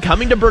once again,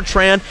 coming to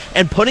Bertrand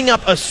and putting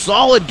up a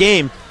solid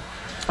game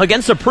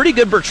against a pretty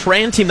good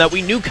Bertrand team that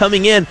we knew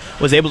coming in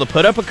was able to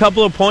put up a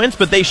couple of points,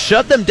 but they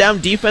shut them down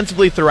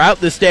defensively throughout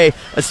this day,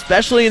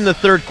 especially in the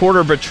third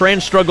quarter.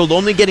 Bertrand struggled,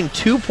 only getting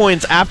 2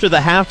 points after the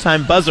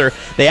halftime buzzer.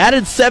 They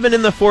added 7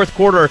 in the fourth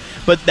quarter,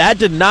 but that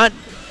did not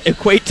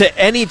equate to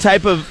any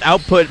type of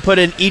output put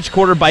in each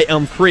quarter by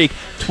Elm Creek.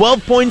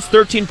 12 points,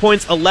 13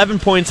 points, 11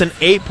 points, and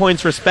 8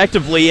 points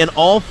respectively in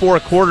all 4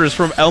 quarters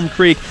from Elm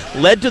Creek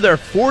led to their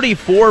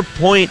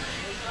 44-point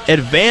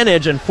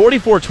advantage, and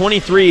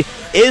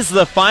 44-23 is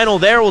the final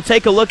there. We'll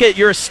take a look at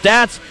your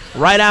stats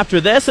right after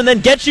this and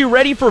then get you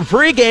ready for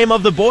pregame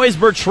of the boys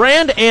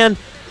Bertrand and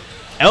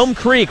Elm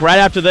Creek right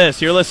after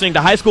this. You're listening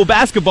to high school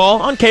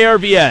basketball on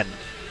KRVN.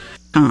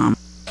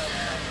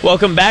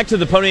 Welcome back to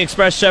the Pony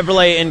Express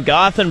Chevrolet in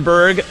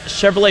Gothenburg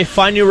Chevrolet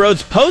Find New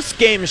Roads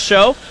post-game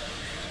show.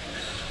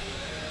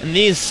 And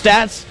these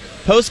stats,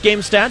 post-game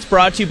stats,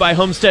 brought to you by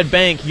Homestead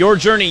Bank. Your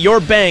journey,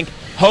 your bank.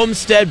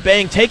 Homestead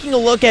Bank. Taking a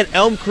look at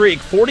Elm Creek,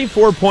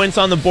 44 points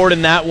on the board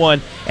in that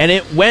one, and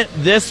it went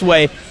this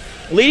way.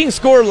 Leading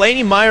scorer,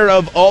 Lainey Meyer,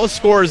 of all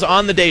scorers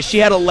on the day, she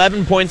had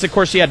 11 points. Of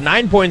course, she had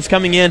 9 points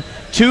coming in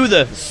to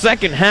the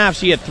second half.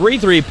 She had 3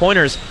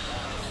 3-pointers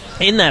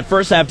in that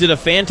first half. Did a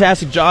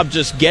fantastic job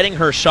just getting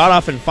her shot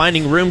off and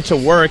finding room to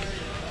work.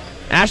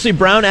 Ashley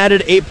Brown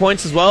added 8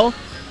 points as well.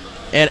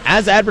 And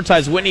as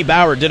advertised, Whitney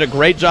Bauer did a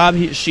great job.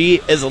 She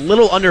is a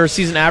little under her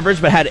season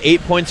average, but had 8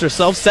 points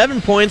herself.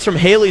 7 points from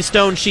Haley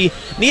Stone. She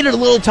needed a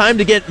little time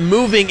to get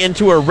moving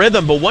into her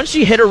rhythm, but once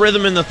she hit her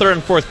rhythm in the third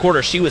and fourth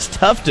quarter, she was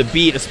tough to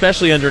beat,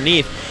 especially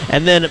underneath.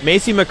 And then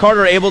Macy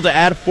McCarter able to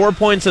add 4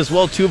 points as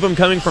well, 2 of them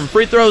coming from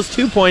free throws,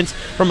 2 points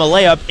from a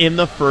layup in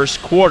the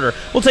first quarter.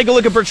 We'll take a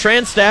look at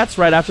Bertrand's stats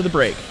right after the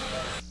break.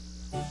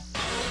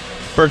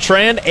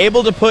 Bertrand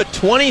able to put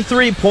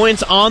 23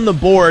 points on the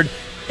board,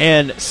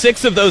 and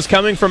 6 of those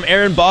coming from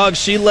Erin Boggs.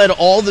 She led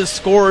all the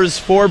scorers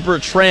for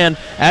Bertrand,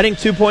 adding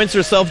 2 points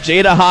herself.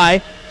 Jada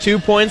High, 2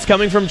 points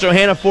coming from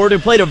Johanna Ford, who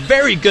played a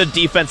very good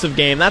defensive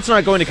game. That's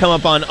not going to come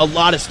up on a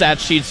lot of stat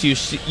sheets you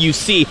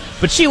see,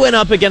 but she went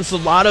up against a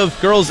lot of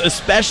girls,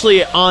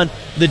 especially on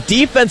the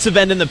defensive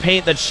end in the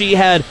paint, that she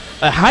had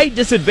a height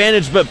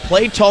disadvantage, but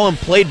played tall and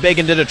played big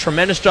and did a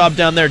tremendous job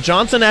down there.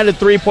 Johnson added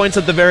 3 points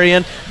at the very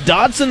end.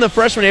 Dodson, the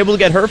freshman, able to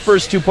get her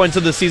first 2 points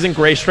of the season.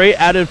 Gray Strait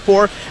added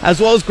 4,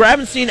 as well as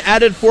Gravenstein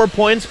added 4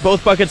 points,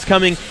 both buckets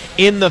coming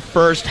in the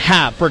first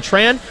half.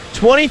 Bertrand,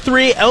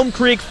 23, Elm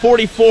Creek,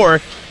 44,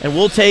 and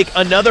we'll take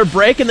another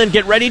break and then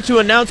get ready to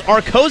announce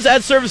our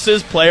Cozad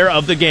Services Player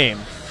of the Game.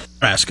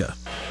 Nebraska.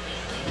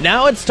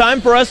 Now it's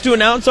time for us to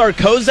announce our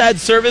Cozad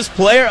Service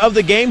Player of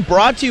the Game,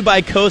 brought to you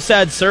by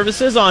Cozad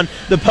Services on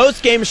the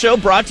post-game show,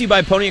 brought to you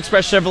by Pony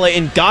Express Chevrolet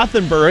in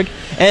Gothenburg.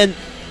 And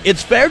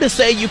it's fair to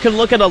say you can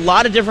look at a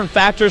lot of different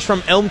factors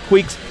from Elm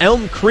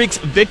Creek's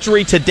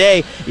victory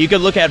today. You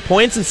could look at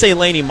points and say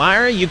Lainey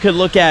Meyer. You could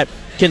look at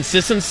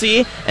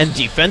consistency and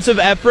defensive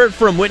effort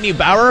from Whitney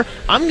Bauer.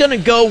 I'm going to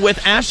go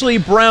with Ashley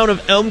Brown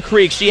of Elm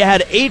Creek. She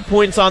had 8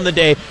 points on the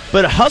day,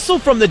 but hustle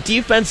from the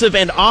defensive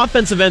and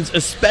offensive ends,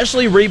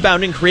 especially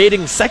rebounding,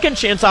 creating second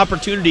chance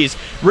opportunities,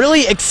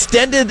 really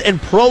extended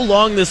and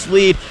prolonged this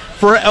lead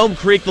for Elm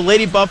Creek. The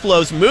Lady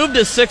Buffaloes moved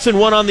to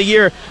 6-1 on the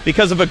year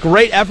because of a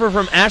great effort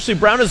from Ashley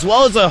Brown, as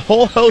well as a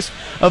whole host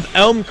of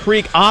Elm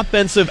Creek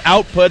offensive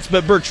outputs.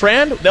 But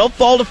Bertrand, they'll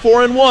fall to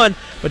 4-1,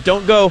 but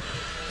don't go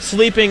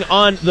sleeping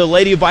on the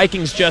Lady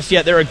Vikings just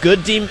yet. They're a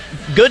good team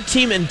in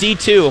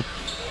D2,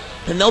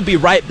 and they'll be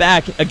right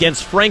back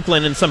against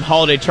Franklin in some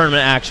holiday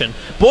tournament action.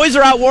 Boys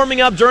are out warming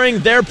up during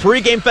their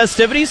pregame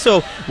festivities, so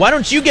why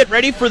don't you get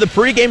ready for the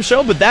pregame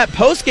show? But that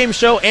postgame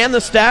show and the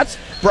stats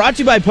brought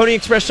to you by Pony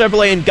Express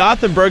Chevrolet in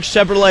Gothenburg.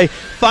 Chevrolet,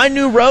 find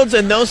new roads,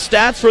 and those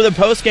stats for the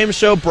postgame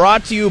show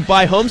brought to you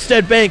by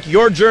Homestead Bank.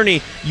 Your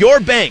journey, your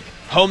bank.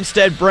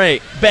 Homestead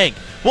Bank.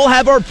 We'll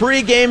have our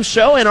pregame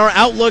show and our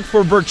outlook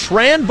for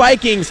Bertrand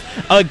Vikings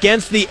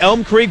against the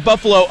Elm Creek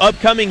Buffalo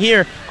upcoming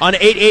here on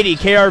 880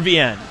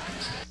 KRVN.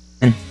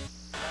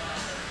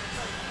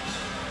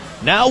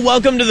 Now,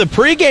 welcome to the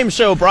pregame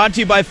show brought to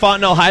you by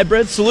Fontenelle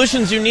Hybrid.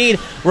 Solutions you need,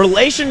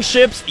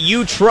 relationships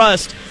you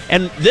trust.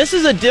 And this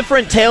is a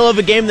different tale of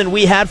a game than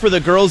we had for the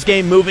girls'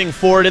 game moving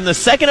forward. In the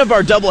second of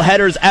our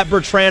doubleheaders at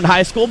Bertrand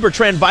High School,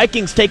 Bertrand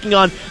Vikings taking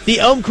on the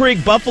Elm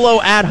Creek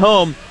Buffalo at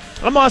home.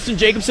 I'm Austin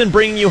Jacobson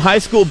bringing you high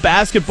school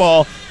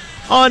basketball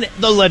on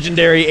the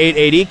legendary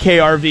 880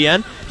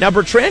 KRVN. Now,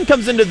 Bertrand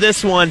comes into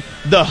this one,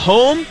 the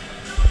home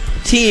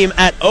team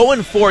at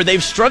 0-4.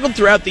 They've struggled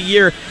throughout the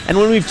year, and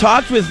when we've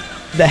talked with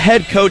the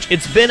head coach,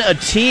 it's been a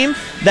team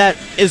that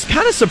is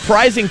kind of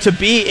surprising to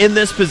be in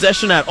this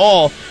possession at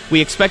all.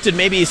 We expected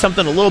maybe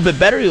something a little bit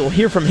better. You'll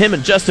hear from him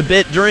in just a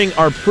bit during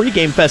our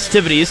pregame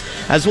festivities,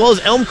 as well as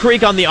Elm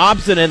Creek on the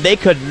opposite end. They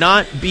could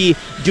not be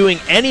doing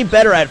any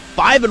better at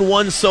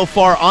 5-1 so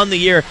far on the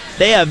year.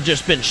 They have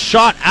just been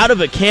shot out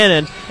of a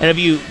cannon, and if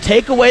you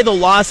take away the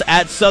loss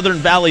at Southern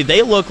Valley,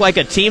 they look like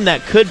a team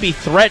that could be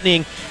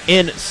threatening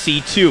in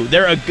C2.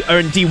 Or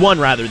in D1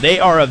 rather. They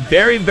are a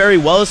very, very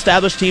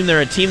well-established team.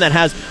 They're a team that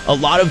has a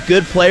lot of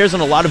good players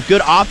and a lot of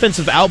good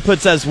offensive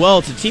outputs as well.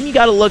 It's a team you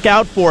got to look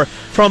out for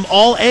from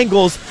all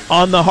angles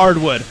on the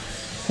hardwood.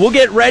 We'll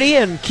get ready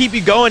and keep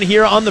you going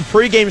here on the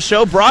pregame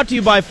show, brought to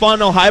you by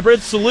Fontenelle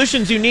Hybrids.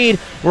 Solutions you need,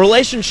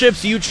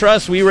 relationships you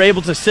trust. We were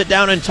able to sit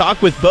down and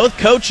talk with both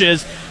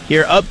coaches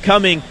here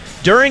upcoming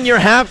during your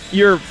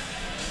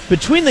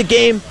between the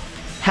game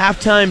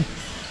halftime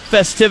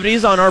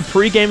festivities on our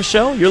pregame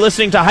show. You're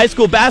listening to high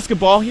school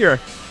basketball here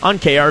on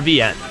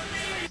KRVN.